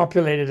trying to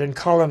populate it and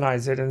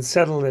colonize it and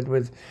settle it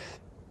with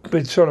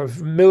sort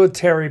of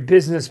military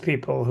business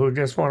people who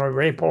just want to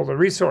rape all the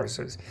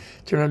resources.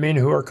 Do you know what I mean?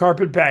 Who are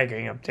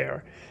carpetbagging up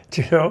there,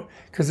 do you know?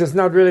 Because it's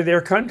not really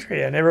their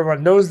country, and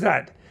everyone knows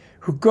that.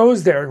 Who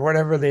goes there,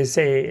 whatever they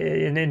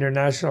say in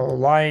international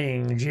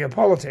lying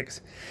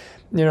geopolitics.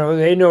 You know,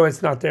 they know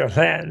it's not their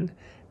land,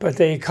 but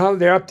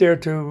they're up there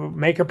to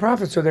make a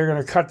profit, so they're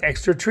going to cut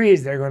extra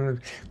trees. They're going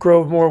to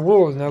grow more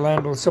wool, and the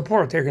land will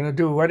support. They're going to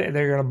do what?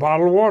 They're going to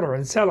bottle water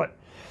and sell it.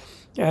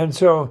 And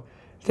so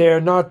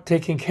they're not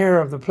taking care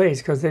of the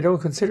place because they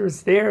don't consider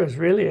it's theirs,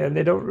 really, and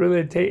they don't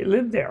really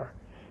live there,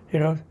 you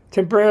know,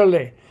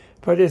 temporarily.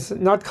 But it's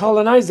not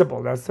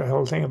colonizable. That's the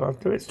whole thing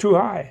about it. It's too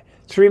high.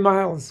 3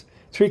 miles.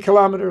 3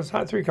 kilometers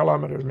high, 3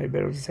 kilometers, maybe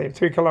better to say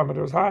 3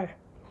 kilometers high.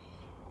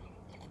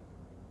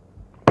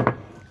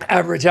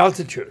 Average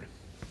altitude.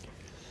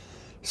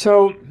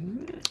 So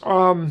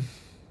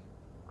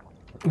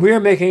we're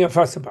making a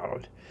fuss about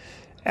it.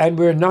 And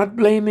we're not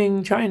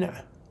blaming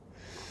China.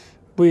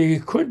 We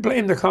could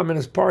blame the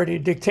Communist Party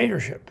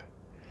dictatorship,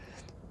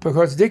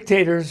 because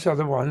dictators are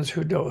the ones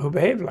who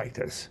behave like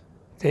this.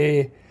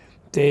 They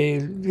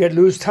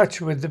lose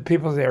touch with the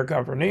people they're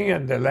governing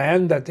and the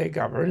land that they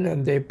govern,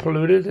 and they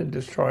pollute it and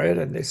destroy it,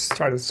 and they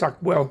try to suck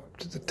wealth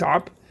to the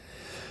top.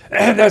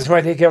 And that's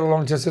why they get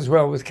along just as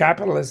well with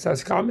capitalists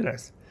as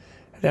communists.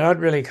 They're not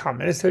really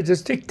communists, they're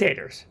just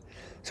dictators.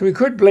 So we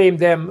could blame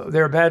them,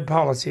 their bad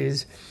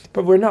policies,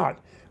 but we're not.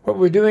 What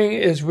we're doing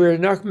is we're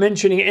not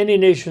mentioning any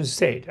nation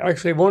state.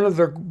 Actually, one of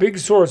the big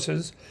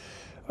sources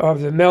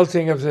of the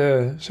melting of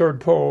the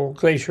third pole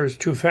glaciers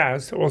too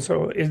fast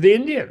also is the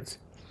Indians.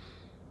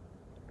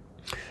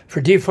 For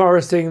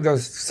deforesting the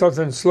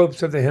southern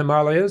slopes of the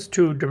Himalayas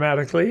too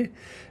dramatically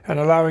and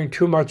allowing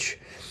too much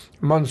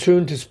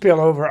monsoon to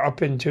spill over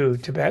up into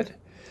Tibet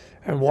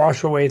and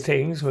wash away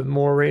things with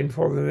more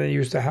rainfall than they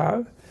used to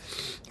have,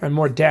 and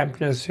more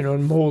dampness, you know,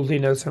 and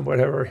moldiness and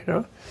whatever, you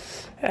know.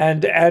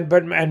 And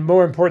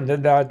more important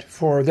than that,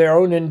 for their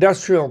own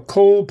industrial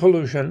coal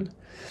pollution,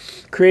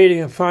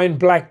 creating a fine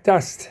black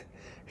dust,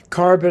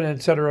 carbon,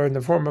 etc., in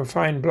the form of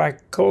fine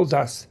black coal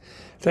dust,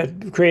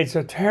 that creates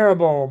a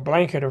terrible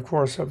blanket, of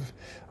course, of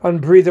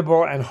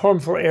unbreathable and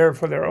harmful air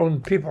for their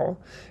own people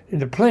in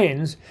the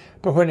plains.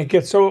 But when it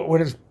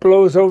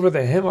blows over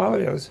the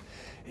Himalayas,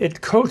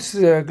 it coats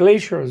the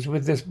glaciers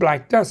with this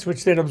black dust,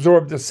 which then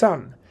absorb the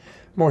sun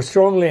more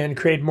strongly and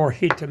create more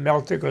heat to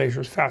melt the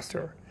glaciers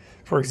faster,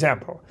 for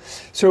example.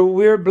 So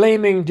we're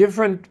blaming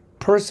different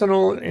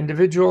personal,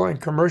 individual,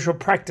 and commercial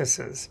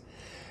practices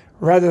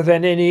rather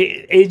than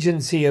any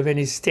agency of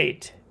any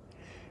state.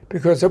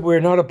 Because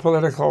we're not a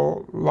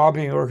political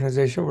lobbying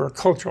organization, we're a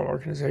cultural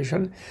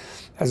organization.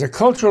 As a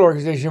cultural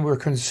organization, we're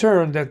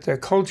concerned that the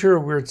culture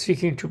we're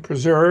seeking to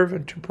preserve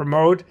and to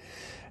promote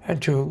and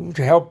to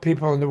help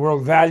people in the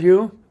world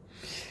value,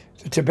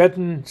 the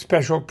Tibetan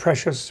special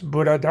precious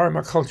Buddha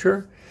Dharma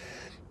culture,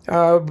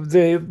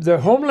 the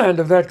homeland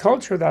of that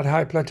culture, that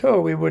high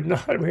plateau, we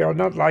are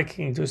not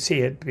liking to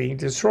see it being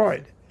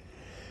destroyed.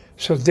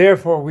 So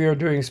therefore, we are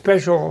doing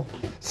special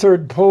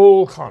third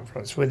pole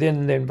conference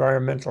within the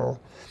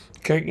environmental,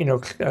 you know,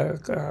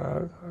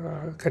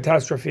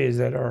 catastrophes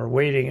that are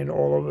waiting in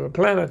all over the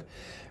planet.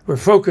 We're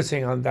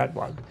focusing on that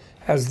one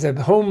as the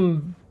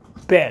home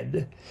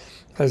bed,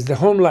 as the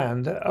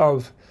homeland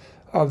of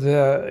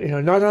the, you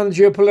know, not on a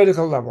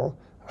geopolitical level,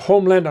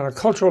 homeland on a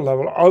cultural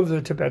level of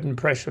the Tibetan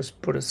precious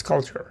Buddhist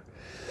culture,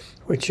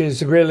 which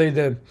is really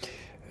the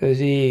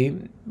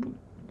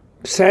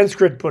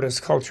Sanskrit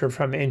Buddhist culture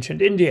from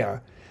ancient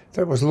India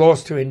that was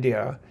lost to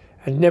India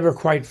and never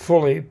quite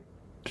fully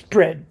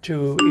spread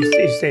to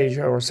East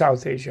Asia or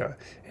South Asia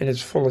in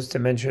its fullest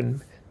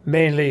dimension,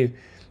 mainly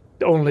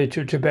only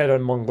to Tibet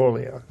and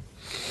Mongolia.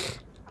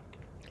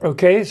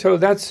 Okay, so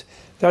that's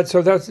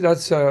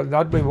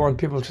that we want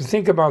people to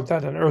think about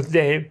that on Earth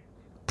Day.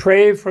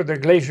 Pray for the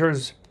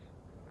glaciers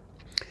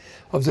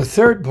of the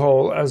third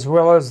pole, as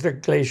well as the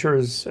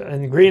glaciers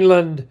in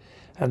Greenland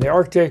and the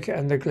Arctic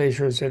and the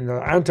glaciers in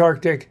the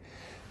Antarctic.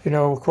 You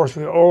know, of course,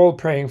 we're all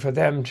praying for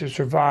them to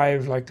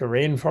survive, like the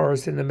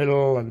rainforest in the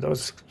middle and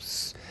those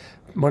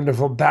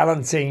wonderful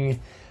balancing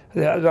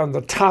on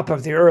the top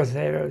of the Earth.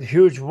 They're a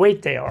huge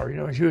weight they are, you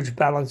know, huge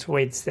balance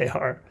weights they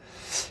are.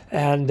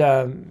 And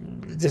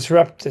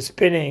disrupt the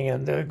spinning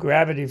and the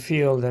gravity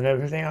field and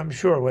everything. I'm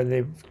sure when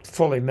they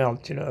fully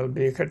melt, you know, it'll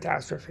be a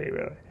catastrophe,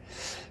 really.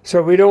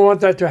 So we don't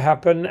want that to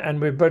happen,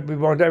 but we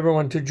want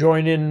everyone to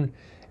join in,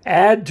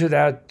 add to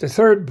that the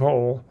third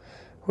pole,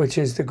 which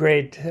is the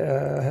great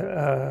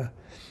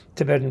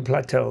Tibetan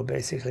plateau,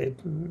 basically.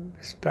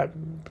 It's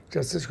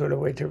just as good a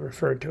way to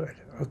refer to it,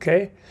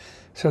 okay?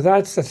 So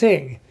that's the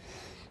thing.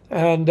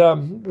 And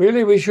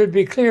really we should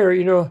be clear,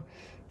 you know,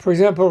 for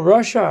example,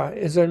 Russia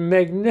is a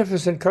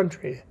magnificent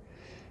country,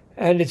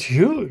 and it's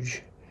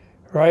huge,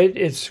 right?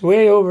 It's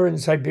way over in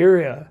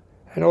Siberia,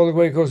 and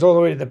goes all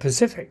the way to the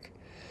Pacific.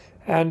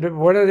 And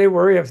what do they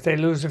worry if they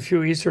lose a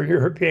few Eastern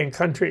European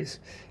countries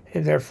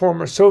in their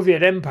former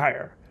Soviet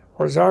empire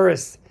or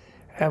Tsarist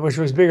which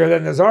was bigger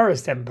than the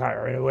Tsarist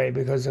Empire in a way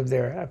because of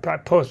their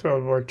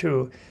post-World War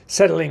II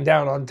settling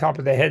down on top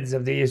of the heads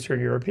of the Eastern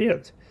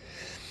Europeans.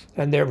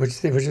 And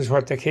which is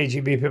what the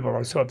KGB people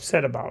are so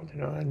upset about,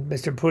 and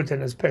Mr.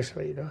 Putin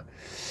especially,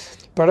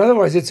 But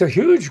otherwise, it's a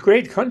huge,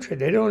 great country.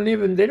 They don't need,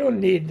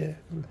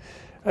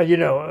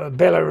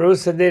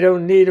 Belarus, and they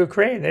don't need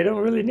Ukraine. They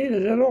don't really need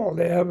it at all.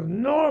 They have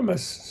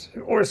enormous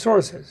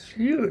resources,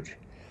 huge.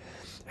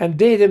 And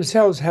they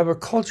themselves have a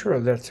culture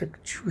that's a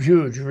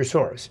huge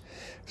resource.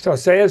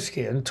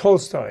 Dostoevsky and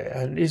Tolstoy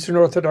and Eastern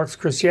Orthodox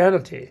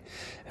Christianity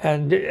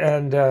and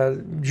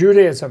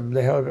Judaism.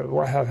 They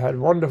have had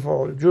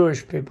wonderful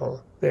Jewish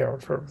people there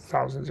for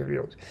thousands of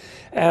years.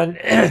 But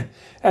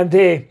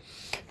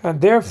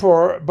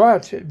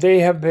they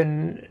have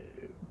been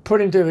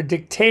put into a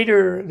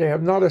dictator. They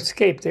have not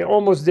escaped. They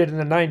almost did in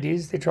the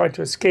 90s. They tried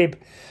to escape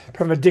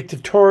from a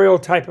dictatorial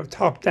type of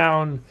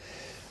top-down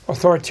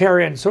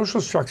authoritarian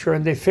social structure,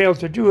 and they failed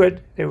to do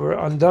it. They were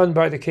undone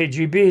by the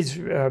KGB's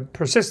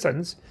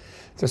persistence.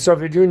 The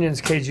Soviet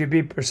Union's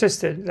KGB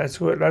persisted.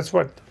 That's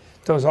what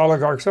those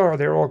oligarchs are.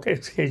 They're all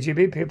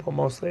ex-KGB people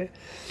mostly.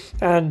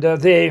 And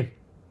they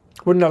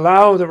wouldn't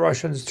allow the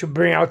Russians to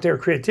bring out their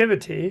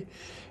creativity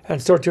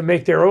and start to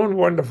make their own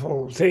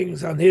wonderful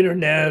things on the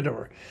internet,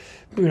 or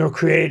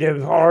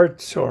creative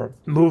arts or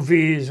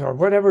movies or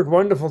whatever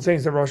wonderful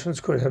things the Russians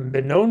could have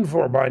been known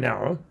for by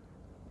now.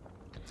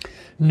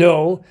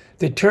 No,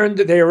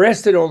 they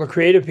arrested all the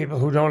creative people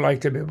who don't like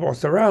to be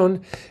bossed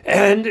around,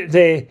 and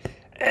they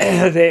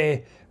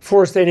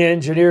forced any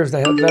engineers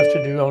they had left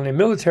to do only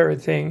military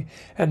thing,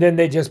 and then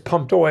they just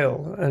pumped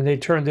oil, and they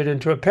turned it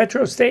into a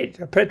petro-state,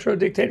 a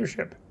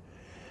petro-dictatorship.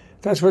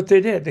 That's what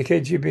they did, the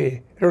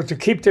KGB. In order to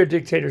keep their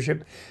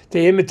dictatorship,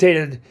 they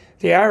imitated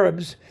the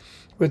Arabs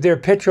with their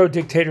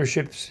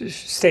petro-dictatorship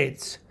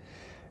states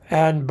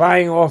and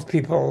buying off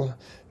people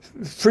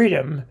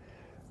freedom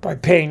by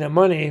paying them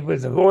money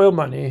with the oil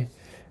money,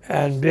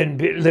 and then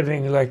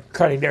living like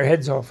cutting their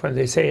heads off when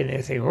they say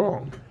anything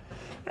wrong.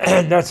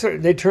 And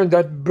they turned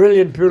that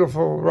brilliant,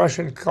 beautiful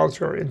Russian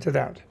culture into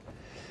that.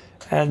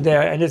 And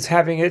it's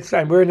having its,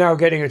 and we're now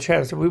getting a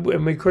chance.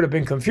 And we could have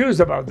been confused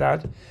about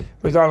that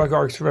with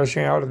oligarchs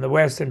rushing out in the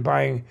West and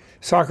buying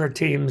soccer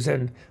teams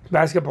and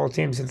basketball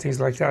teams and things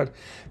like that.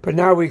 But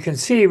now we can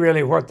see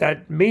really what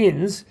that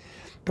means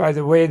by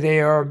the way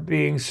they are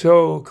being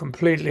so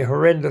completely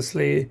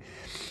horrendously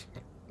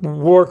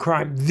war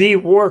crime, the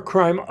war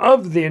crime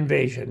of the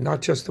invasion,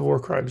 not just the war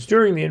crimes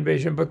during the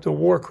invasion, but the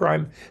war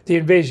crime, the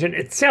invasion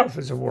itself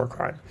is a war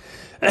crime.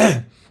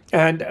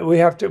 And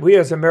we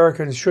as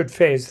Americans should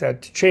face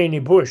that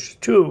Cheney-Bush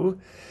II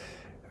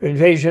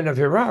invasion of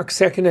Iraq,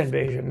 second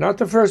invasion, not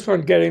the first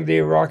one, getting the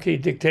Iraqi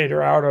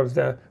dictator out of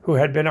who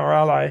had been our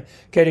ally,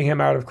 getting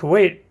him out of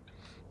Kuwait.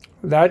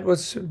 That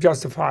was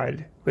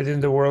justified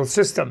within the world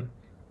system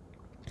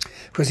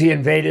because he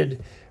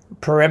invaded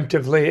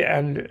preemptively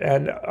and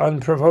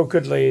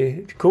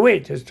unprovokedly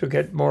Kuwait just to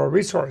get more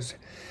resource.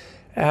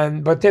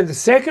 But then the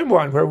second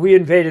one, where we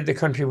invaded the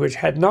country which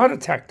had not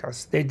attacked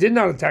us, they did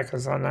not attack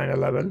us on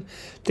 9/11.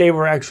 They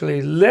were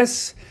actually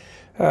less,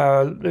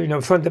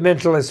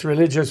 fundamentalist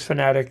religious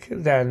fanatic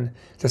than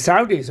the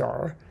Saudis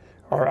are,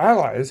 our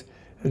allies.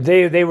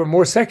 They were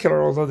more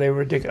secular, although they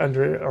were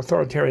under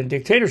authoritarian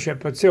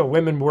dictatorship. But still,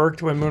 women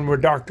worked, women were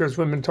doctors,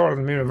 women taught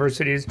in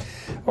universities,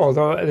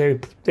 although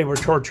they were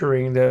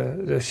torturing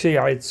the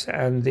Shiites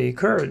and the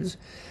Kurds.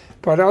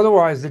 But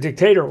otherwise, the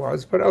dictator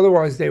was, but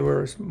otherwise they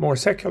were more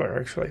secular,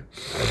 actually,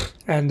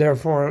 and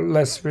therefore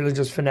less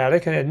religious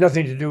fanatic, and had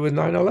nothing to do with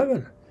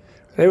 9/11.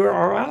 They were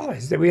our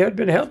allies. We had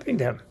been helping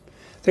them.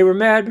 They were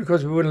mad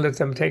because we wouldn't let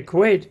them take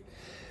Kuwait,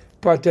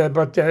 but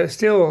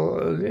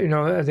still,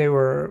 they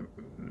were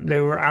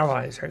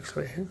allies,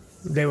 actually.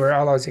 They were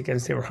allies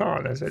against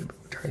Iran, as it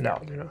turned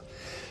out,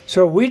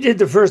 So we did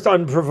the first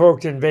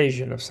unprovoked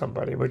invasion of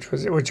somebody, which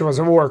was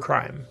a war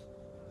crime.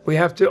 We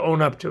have to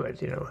own up to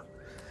it,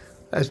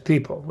 as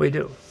people. We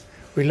do.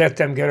 We let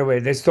them get away.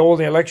 They stole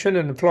the election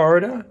in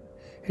Florida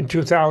in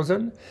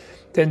 2000.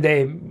 Then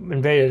they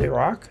invaded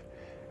Iraq,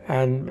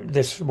 and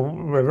this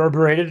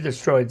reverberated,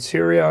 destroyed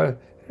Syria.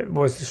 It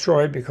was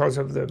destroyed because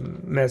of the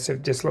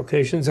massive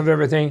dislocations of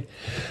everything,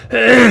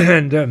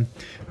 and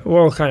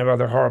all kind of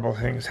other horrible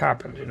things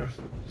happened,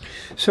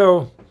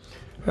 So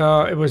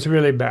it was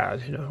really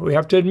bad, We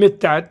have to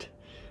admit that.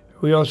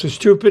 We also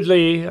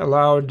stupidly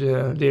allowed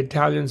the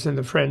Italians and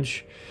the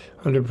French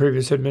under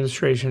previous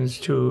administrations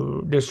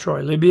to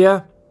destroy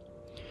Libya.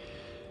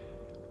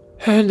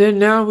 And then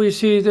now we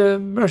see the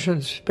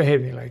Russians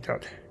behaving like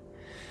that.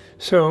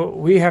 So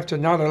we have to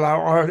not allow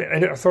our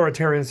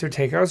authoritarians to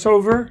take us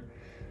over.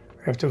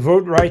 We have to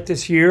vote right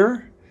this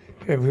year.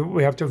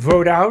 We have to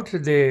vote out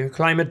the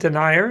climate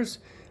deniers.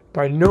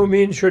 By no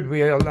means should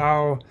we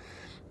allow,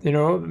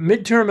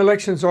 midterm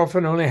elections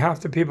often only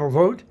half the people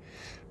vote,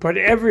 but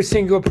every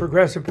single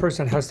progressive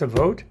person has to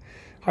vote.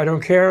 I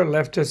don't care,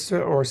 leftist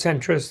or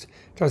centrist,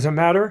 doesn't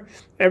matter.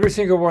 Every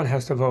single one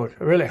has to vote,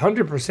 really,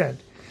 100%.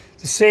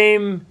 The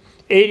same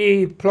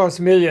 80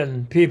 plus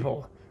million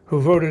people who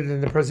voted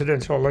in the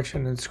presidential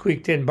election and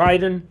squeaked in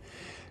Biden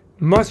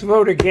must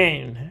vote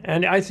again.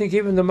 And I think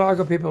even the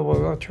MAGA people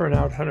will not turn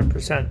out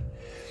 100%.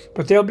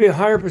 But there'll be a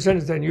higher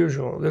percentage than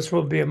usual. This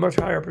will be a much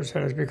higher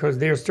percentage because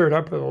they're stirred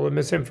up with all the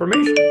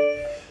misinformation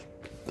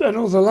and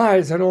all the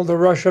lies and all the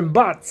Russian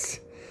bots.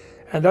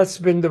 And that's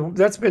been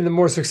the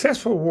more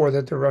successful war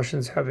that the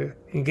Russians have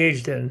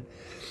engaged in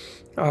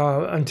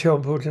until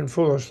Putin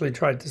foolishly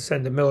tried to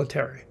send the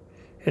military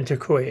into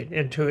Kuwait,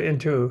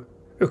 into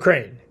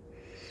Ukraine,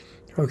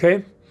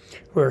 okay,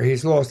 where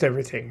he's lost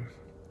everything.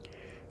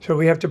 So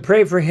we have to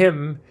pray for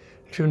him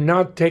to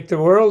not take the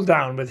world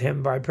down with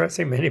him by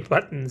pressing many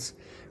buttons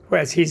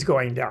as he's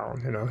going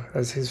down, you know,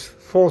 as his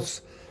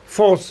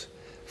falseness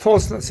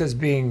is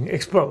being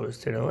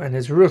exposed, you know, and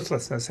his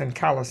ruthlessness and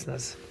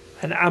callousness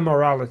and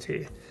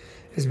amorality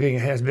has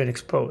been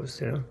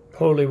exposed, you know.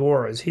 Holy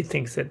war as he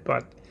thinks it,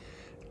 but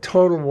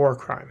total war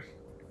crime.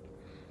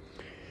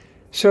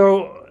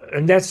 So,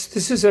 and this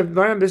is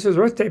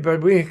Earth Day,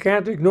 but we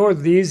can't ignore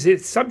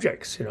these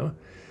subjects, you know.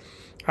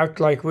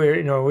 Act like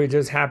we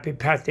just happy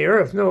pat the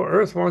Earth. No,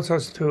 Earth wants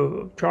us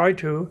to try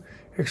to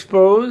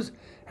expose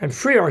and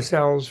free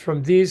ourselves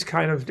from these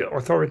kind of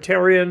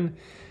authoritarian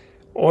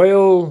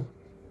oil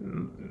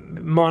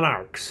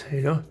monarchs,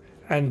 you know,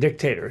 and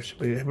dictators.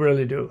 We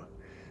really do.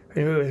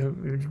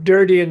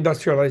 Dirty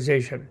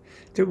industrialization.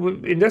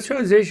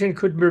 Industrialization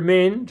could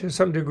remain to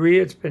some degree.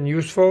 It's been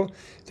useful.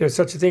 There's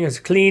such a thing as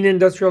clean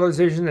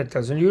industrialization that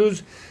doesn't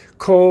use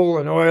coal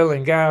and oil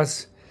and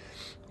gas,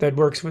 that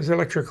works with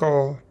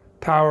electrical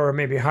power,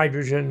 maybe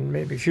hydrogen,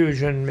 maybe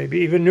fusion, maybe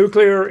even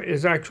nuclear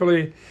is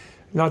actually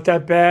not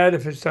that bad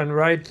if it's done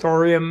right.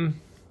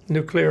 Thorium,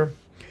 nuclear.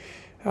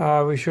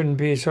 We shouldn't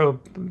be so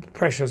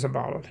precious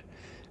about it.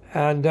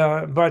 And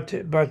but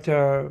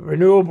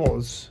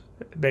renewables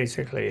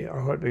basically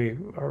are what we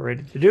are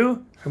ready to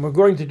do, and we're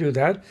going to do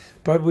that.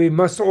 But we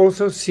must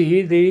also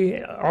see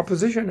the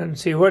opposition and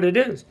see what it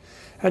is,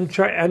 and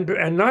try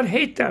and not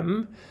hate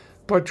them,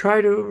 but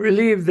try to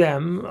relieve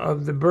them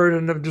of the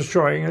burden of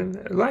destroying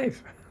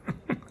life.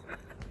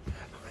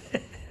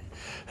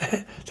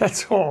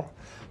 That's all.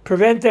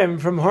 Prevent them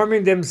from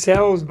harming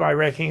themselves by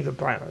wrecking the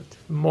planet,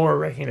 more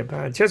wrecking the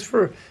planet, just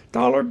for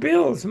dollar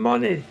bills,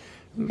 money,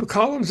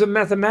 columns of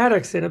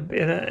mathematics in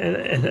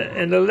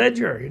a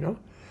ledger, you know.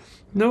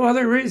 No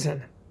other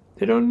reason.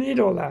 They don't need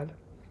all that,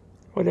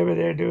 whatever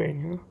they're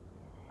doing, you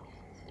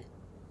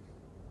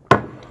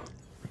know.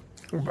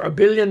 $1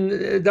 billion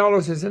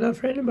is enough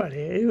for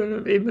anybody.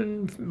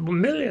 Even $1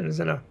 million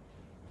is enough.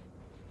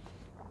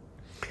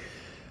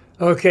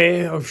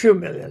 Okay, a few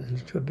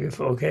million would be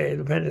okay,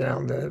 depending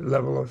on the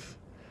level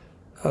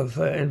of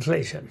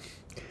inflation.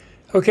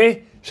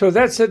 Okay, so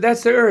that's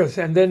the Earth,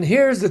 and then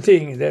here's the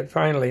thing that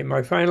finally,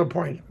 my final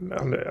point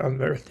on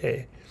Earth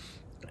Day,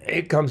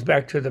 it comes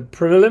back to the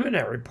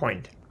preliminary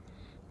point,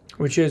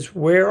 which is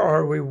where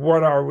are we,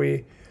 what are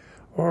we,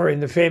 or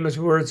in the famous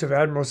words of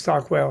Admiral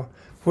Stockwell,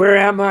 where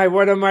am I,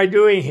 what am I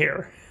doing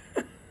here?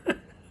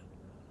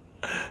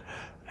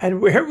 And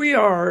where we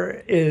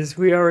are is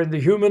we are in the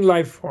human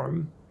life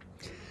form,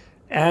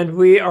 and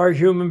we are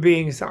human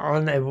beings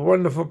on a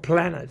wonderful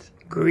planet,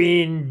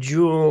 green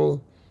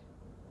jewel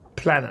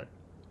planet.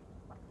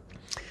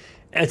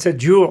 It's a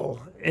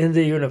jewel in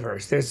the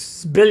universe.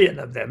 There's a billion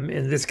of them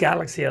in this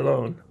galaxy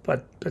alone,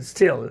 but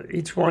still,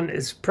 each one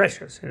is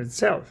precious in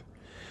itself.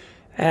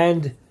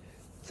 And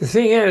the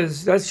thing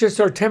is, that's just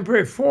our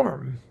temporary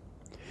form.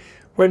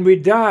 When we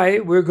die,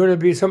 we're going to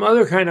be some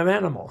other kind of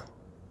animal.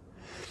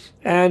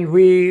 And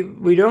we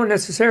don't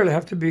necessarily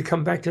have to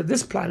come back to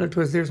this planet,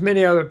 because there's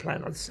many other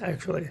planets,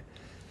 actually.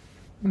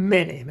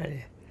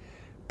 Many.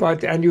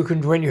 And you can,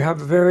 when you have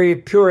a very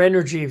pure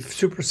energy,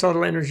 super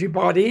subtle energy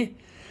body,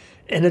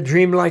 in a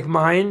dreamlike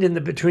mind in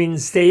the between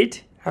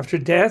state, after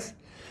death,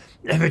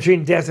 and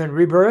between death and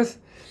rebirth,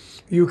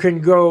 you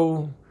can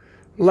go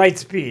light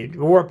speed,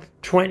 warp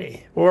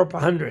 20, warp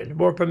 100,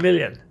 warp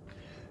 1,000,000.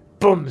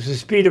 Boom, it's the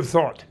speed of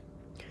thought.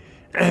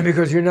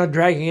 Because you're not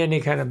dragging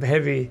any kind of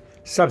heavy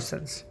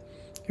substance.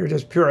 You're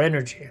just pure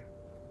energy.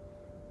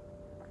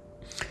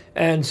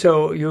 And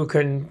so you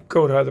can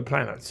go to other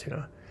planets, you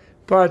know.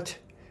 But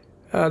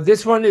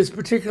this one is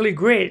particularly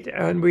great,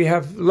 and we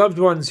have loved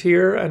ones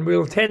here, and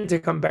we'll tend to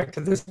come back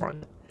to this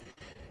one.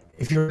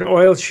 If you're an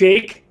oil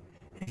sheikh,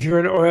 if you're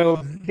an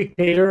oil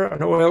dictator,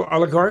 an oil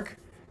oligarch,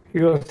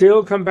 you'll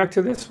still come back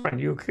to this one.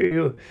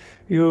 You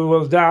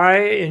will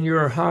die in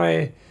your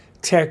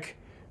high-tech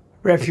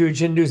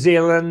refuge in New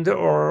Zealand,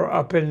 or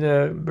up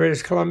in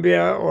British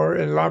Columbia, or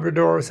in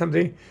Labrador or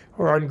something,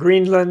 or on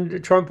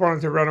Greenland. Trump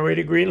wanted to run away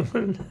to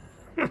Greenland.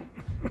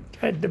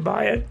 Had to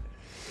buy it.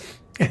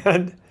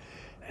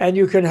 And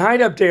you can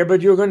hide up there,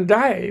 but you're going to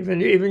die. Even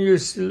you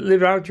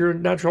live out your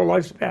natural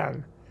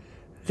lifespan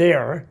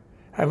there.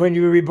 And when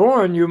you're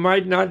reborn, you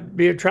might not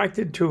be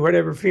attracted to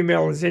whatever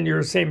female is in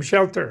your same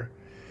shelter.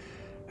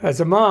 As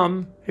a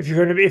mom, if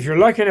you're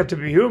lucky enough to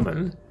be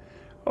human,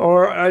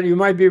 or you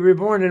might be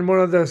reborn in one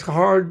of those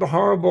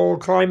horrible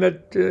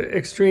climate,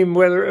 extreme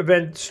weather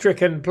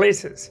event-stricken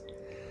places.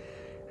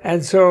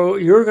 And so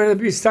you're going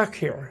to be stuck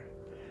here.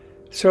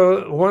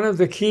 So one of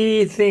the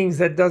key things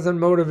that doesn't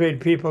motivate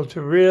people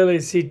to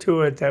really see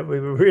to it that we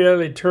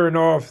really turn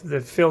off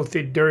the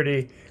filthy,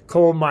 dirty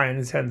coal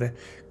mines and the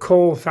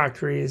coal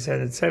factories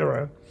and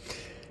etc.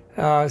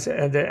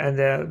 And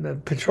the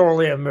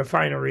petroleum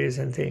refineries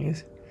and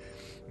things,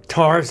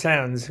 tar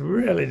sands,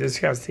 really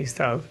disgusting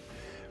stuff.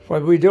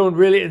 What we don't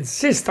really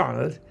insist on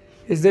it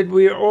is that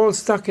we are all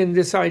stuck in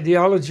this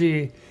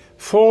ideology,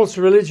 false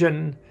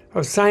religion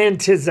of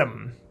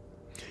scientism.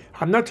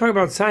 I'm not talking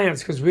about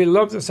science because we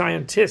love the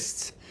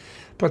scientists,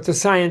 but the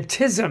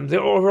scientism, the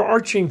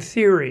overarching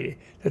theory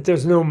that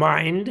there's no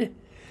mind,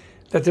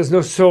 that there's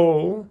no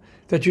soul,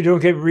 that you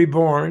don't get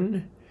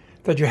reborn,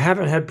 that you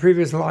haven't had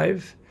previous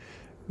life,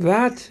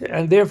 that,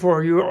 and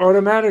therefore you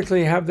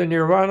automatically have the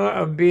nirvana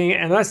of being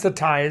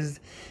anesthetized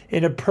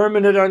in a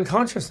permanent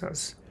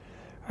unconsciousness.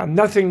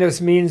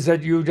 Nothingness means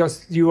that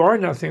you are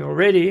nothing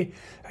already,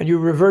 and you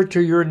revert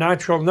to your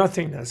natural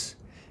nothingness.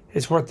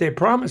 It's what they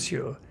promise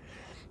you.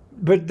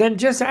 But then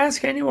just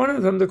ask any one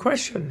of them the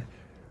question,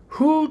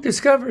 who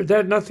discovered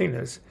that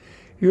nothingness?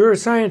 You're a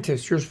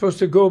scientist. You're supposed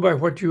to go by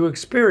what you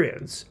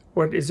experience,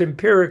 what is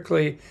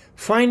empirically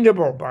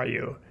findable by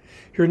you.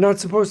 You're not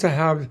supposed to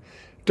have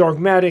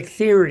dogmatic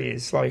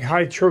theories like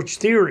high church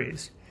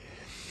theories.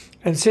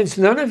 And since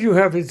none of you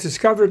have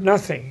discovered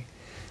nothing,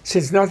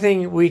 since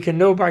nothing we can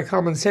know by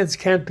common sense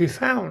can't be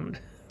found,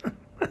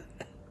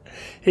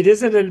 it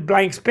isn't a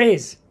blank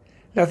space.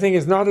 Nothing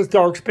is not a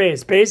dark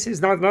space. Space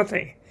is not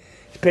nothing.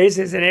 Space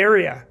is an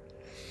area.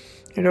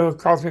 You know,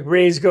 cosmic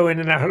rays go in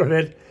and out of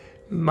it.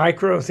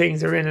 Micro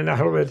things are in and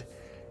out of it.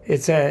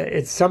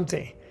 It's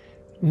something.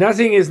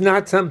 Nothing is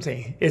not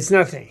something. It's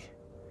nothing.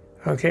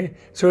 Okay?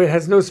 So it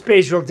has no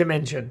spatial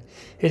dimension.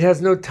 It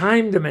has no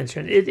time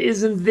dimension. It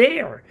isn't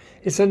there.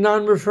 It's a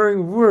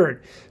non-referring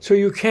word. So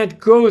you can't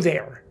go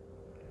there.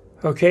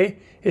 Okay?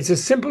 It's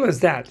as simple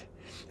as that.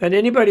 And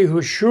anybody who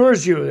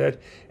assures you that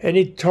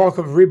any talk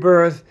of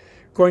rebirth,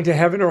 going to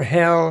heaven or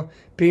hell,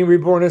 being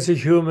reborn as a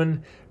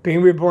human,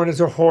 being reborn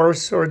as a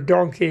horse or a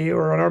donkey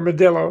or an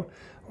armadillo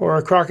or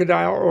a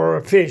crocodile or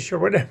a fish or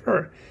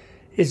whatever,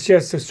 it's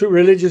just a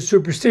religious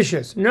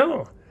superstitious.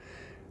 No.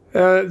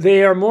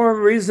 They are more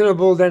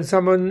reasonable than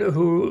someone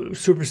who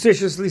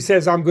superstitiously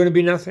says, I'm going to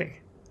be nothing,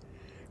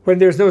 when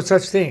there's no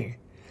such thing,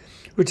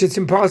 which it's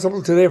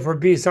impossible to therefore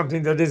be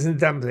something that isn't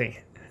something.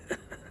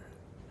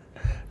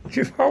 Do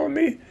you follow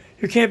me?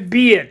 You can't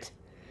be it.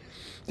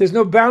 There's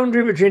no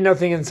boundary between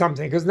nothing and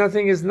something, because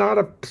nothing is not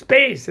a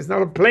space, it's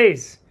not a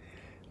place.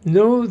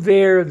 No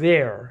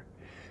there.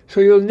 So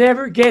you'll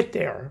never get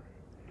there,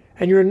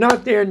 and you're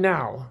not there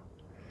now.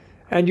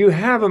 And you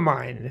have a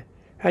mind,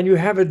 and you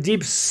have a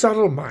deep,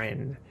 subtle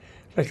mind,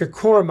 like a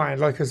core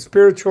mind, like a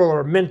spiritual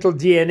or mental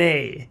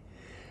DNA,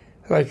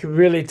 like a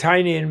really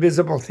tiny,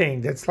 invisible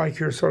thing that's like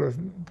your sort of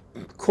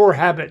core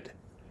habit.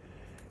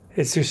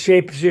 It's the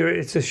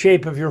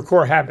shape of your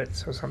core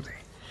habits or something.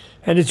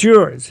 And it's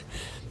yours.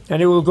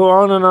 And it will go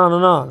on and on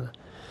and on.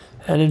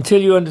 And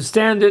until you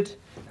understand it,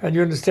 and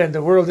you understand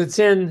the world it's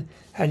in,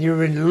 and you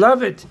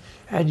love it,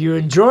 and you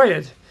enjoy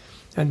it,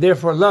 and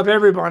therefore love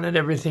everyone and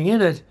everything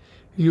in it,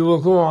 you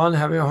will go on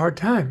having a hard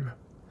time.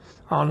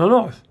 On and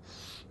off.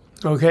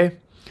 Okay?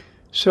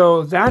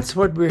 So that's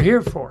what we're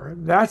here for.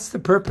 That's the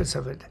purpose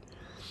of it.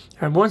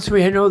 And once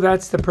we know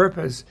that's the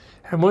purpose,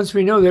 and once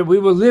we know that we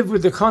will live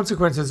with the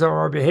consequences of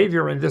our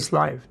behavior in this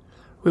life,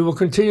 we will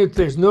continue.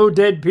 There's no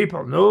dead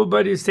people.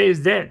 Nobody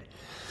stays dead.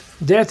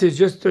 Death is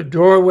just a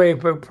doorway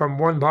from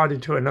one body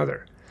to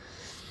another.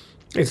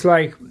 It's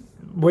like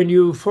when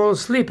you fall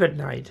asleep at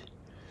night,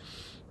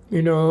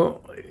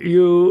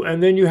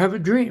 and then you have a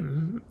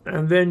dream,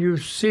 and then you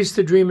cease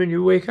the dream and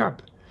you wake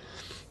up.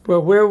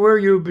 Well, where were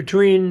you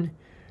between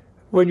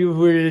when you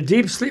were in a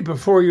deep sleep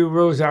before you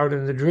rose out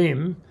in the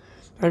dream,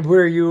 and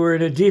where you were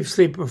in a deep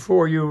sleep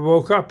before you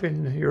woke up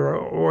in your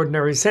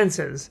ordinary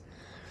senses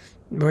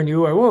when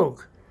you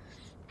awoke?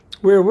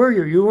 Where were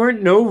you? You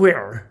weren't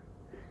nowhere.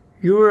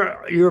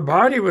 Your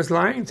body was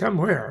lying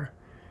somewhere,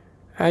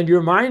 and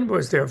your mind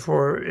was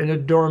therefore in a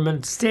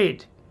dormant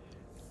state,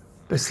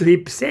 a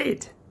sleep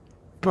state.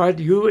 But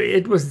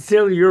it was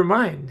still your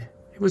mind.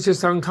 It was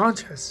just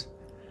unconscious,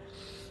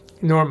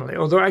 normally.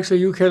 Although actually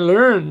you can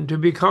learn to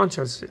be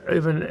conscious.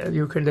 Even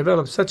you can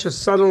develop such a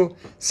subtle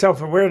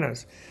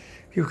self-awareness.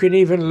 You can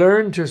even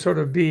learn to sort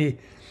of be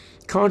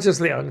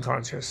consciously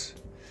unconscious.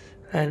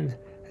 And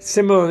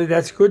similarly,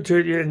 that's good too,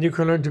 and you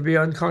can learn to be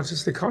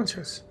unconsciously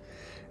conscious.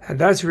 And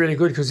that's really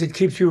good because it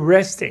keeps you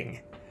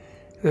resting.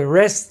 The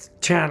rest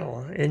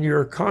channel in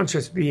your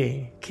conscious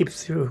being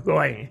keeps you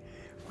going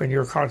when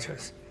you're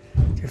conscious.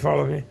 Do you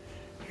follow me?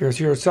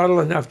 You're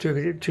subtle enough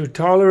to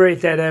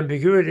tolerate that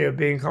ambiguity of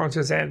being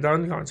conscious and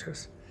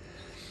unconscious.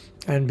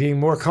 And being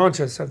more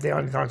conscious of the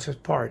unconscious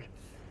part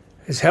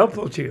is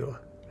helpful to you.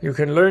 You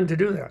can learn to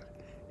do that.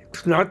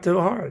 It's not too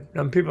hard.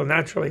 Some people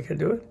naturally can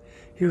do it.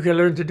 You can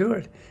learn to do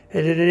it.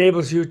 And it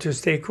enables you to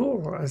stay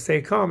cool and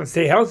stay calm and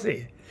stay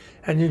healthy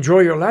and enjoy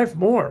your life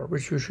more,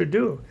 which you should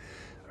do.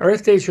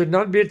 Earth Day should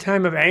not be a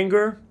time of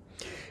anger.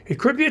 It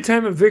could be a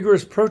time of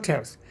vigorous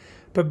protest,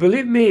 But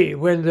believe me,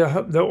 when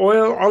the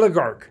oil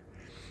oligarch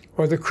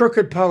or the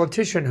crooked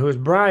politician who is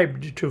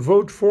bribed to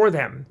vote for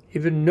them,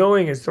 even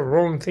knowing it's the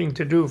wrong thing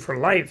to do for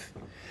life,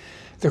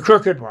 the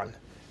crooked one,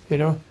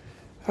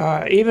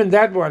 even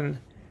that one,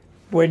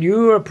 when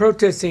you are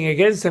protesting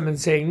against them and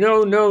saying,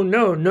 no, no,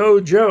 no, no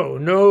Joe,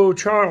 no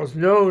Charles,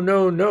 no,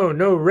 no, no,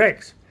 no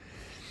Rex,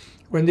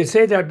 when they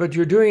say that, but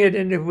you're doing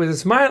it with a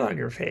smile on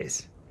your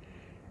face,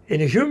 in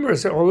a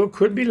humorous, although it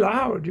could be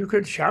loud, you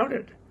could shout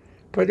it,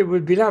 but it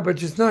would be loud,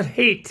 but it's not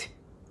hate.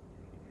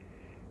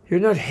 You're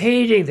not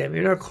hating them.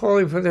 You're not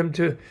calling for them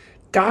to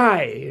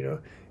die.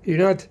 You're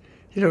not,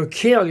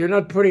 kill. You're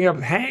not putting up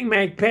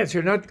hangman pets.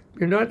 You're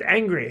not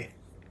angry.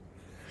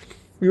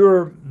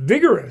 You're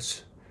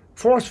vigorous,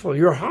 forceful.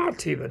 You're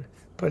hot even,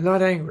 but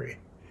not angry.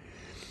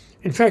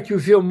 In fact, you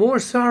feel more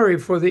sorry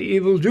for the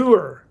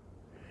evildoer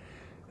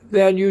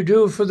than you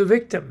do for the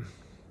victim.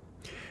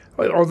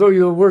 Although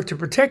you'll work to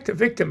protect the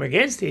victim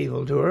against the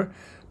evildoer,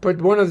 but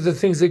one of the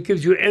things that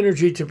gives you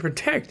energy to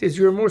protect is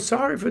you're more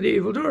sorry for the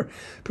evildoer,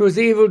 because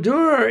the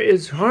evildoer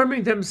is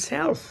harming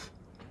themselves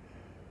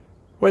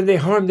when they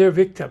harm their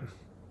victim.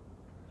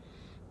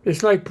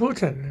 It's like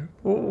Putin.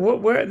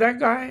 Where that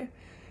guy,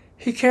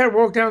 he can't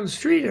walk down the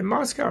street in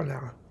Moscow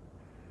now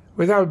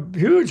without a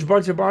huge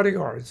bunch of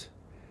bodyguards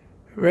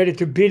ready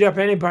to beat up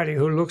anybody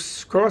who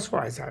looks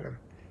crosswise at him.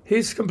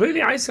 He's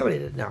completely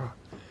isolated now.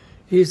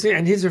 He's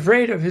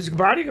afraid of his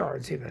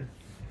bodyguards even.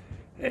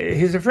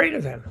 He's afraid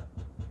of them.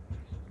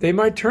 They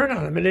might turn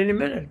on him at any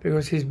minute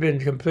because he's been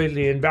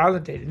completely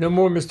invalidated. No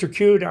more Mr.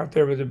 Cute out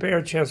there with a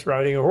bare chest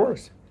riding a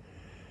horse.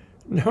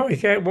 No,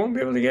 he won't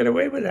be able to get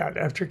away with that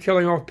after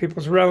killing off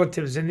people's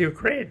relatives in the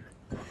Ukraine,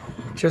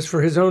 just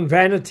for his own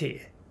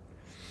vanity.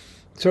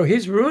 So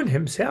he's ruined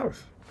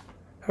himself.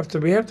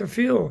 We have to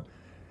feel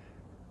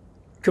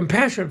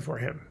compassion for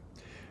him.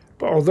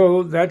 But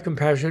although that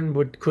compassion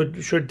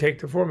should take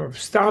the form of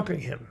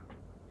stopping him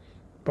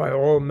by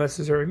all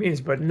necessary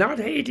means, but not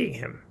hating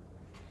him.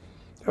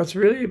 That's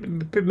really,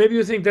 maybe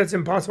you think that's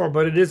impossible,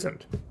 but it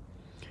isn't.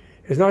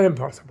 It's not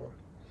impossible.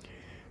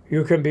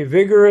 You can be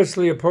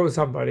vigorously oppose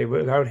somebody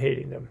without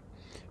hating them.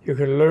 You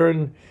can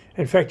learn,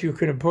 in fact, you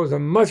can oppose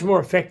them much more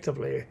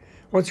effectively.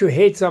 Once you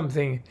hate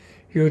something,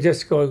 you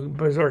just go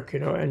berserk,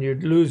 and you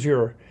lose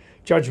your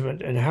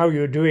judgment and how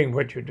you're doing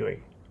what you're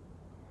doing.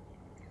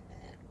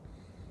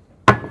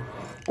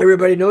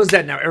 Everybody knows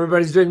that now.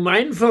 Everybody's doing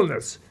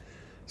mindfulness.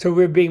 So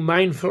we're being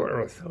mindful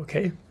Earth,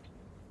 okay?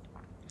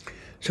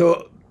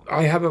 So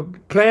I have a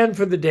plan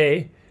for the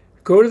day.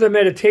 Go to the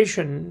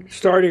meditation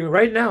starting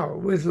right now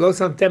with Lo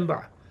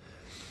Santemba,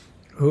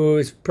 who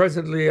is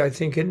presently, I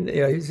think,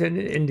 he's in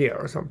India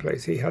or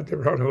someplace. He had to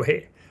run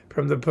away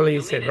from the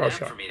police in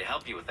Russia. For me to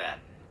help you with that.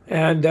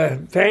 And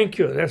thank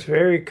you. That's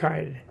very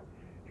kind.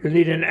 You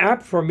need an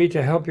app for me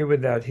to help you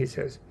with that, he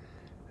says.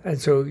 And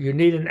so you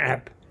need an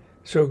app.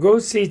 So go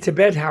see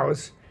Tibet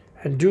House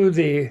and do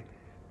the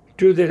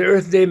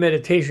Earth Day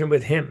meditation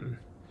with him,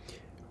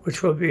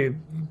 which will be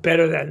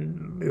better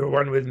than your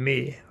one with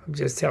me. I'm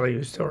just telling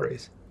you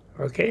stories.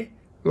 Okay?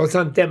 Lo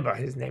Santemba,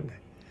 his name.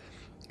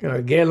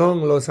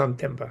 Gelong Lo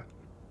Santemba.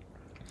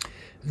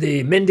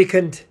 The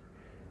mendicant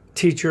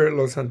teacher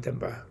Lo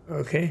Santemba.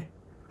 Okay?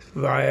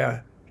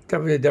 Via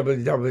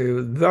www.thus.org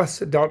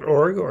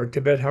or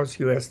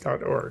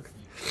tibethouseus.org.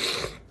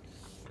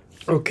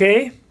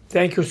 Okay?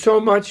 Thank you so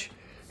much.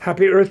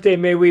 Happy Earth Day.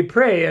 May we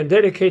pray and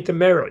dedicate the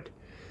merit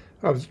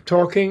of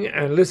talking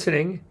and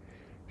listening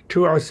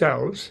to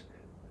ourselves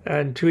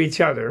and to each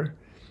other.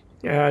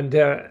 And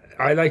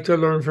I like to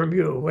learn from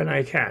you when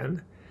I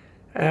can.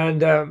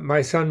 And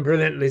my son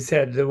brilliantly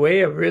said, the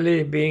way of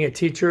really being a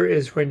teacher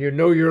is when you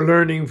know you're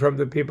learning from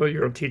the people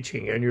you're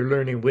teaching and you're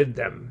learning with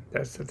them.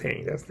 That's the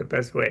thing. That's the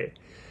best way.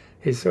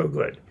 He's so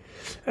good.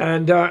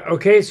 And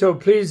okay, so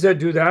please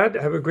do that.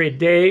 Have a great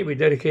day. We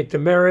dedicate the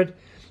merit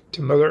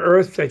to Mother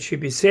Earth, that she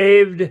be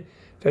saved,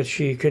 that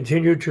she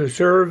continue to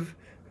serve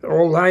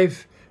all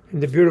life in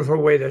the beautiful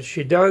way that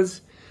she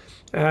does.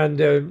 And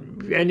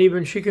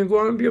even she can go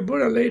on and be a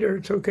Buddha later.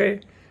 It's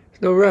okay.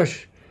 There's no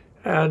rush.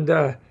 And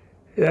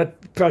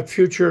that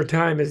future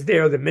time is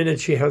there. The minute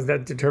she has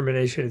that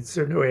determination, it's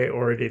in a way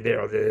already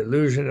there. The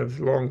illusion of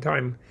long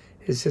time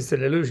is just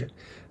an illusion.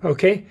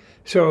 Okay?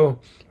 So,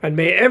 and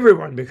may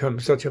everyone become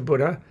such a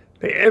Buddha.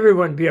 May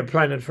everyone be a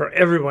planet for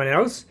everyone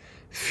else.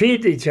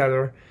 Feed each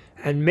other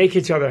and make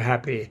each other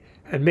happy.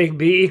 And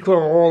be equal,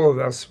 all of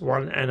us,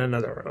 one and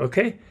another.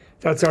 Okay?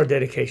 That's our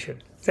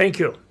dedication. Thank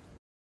you.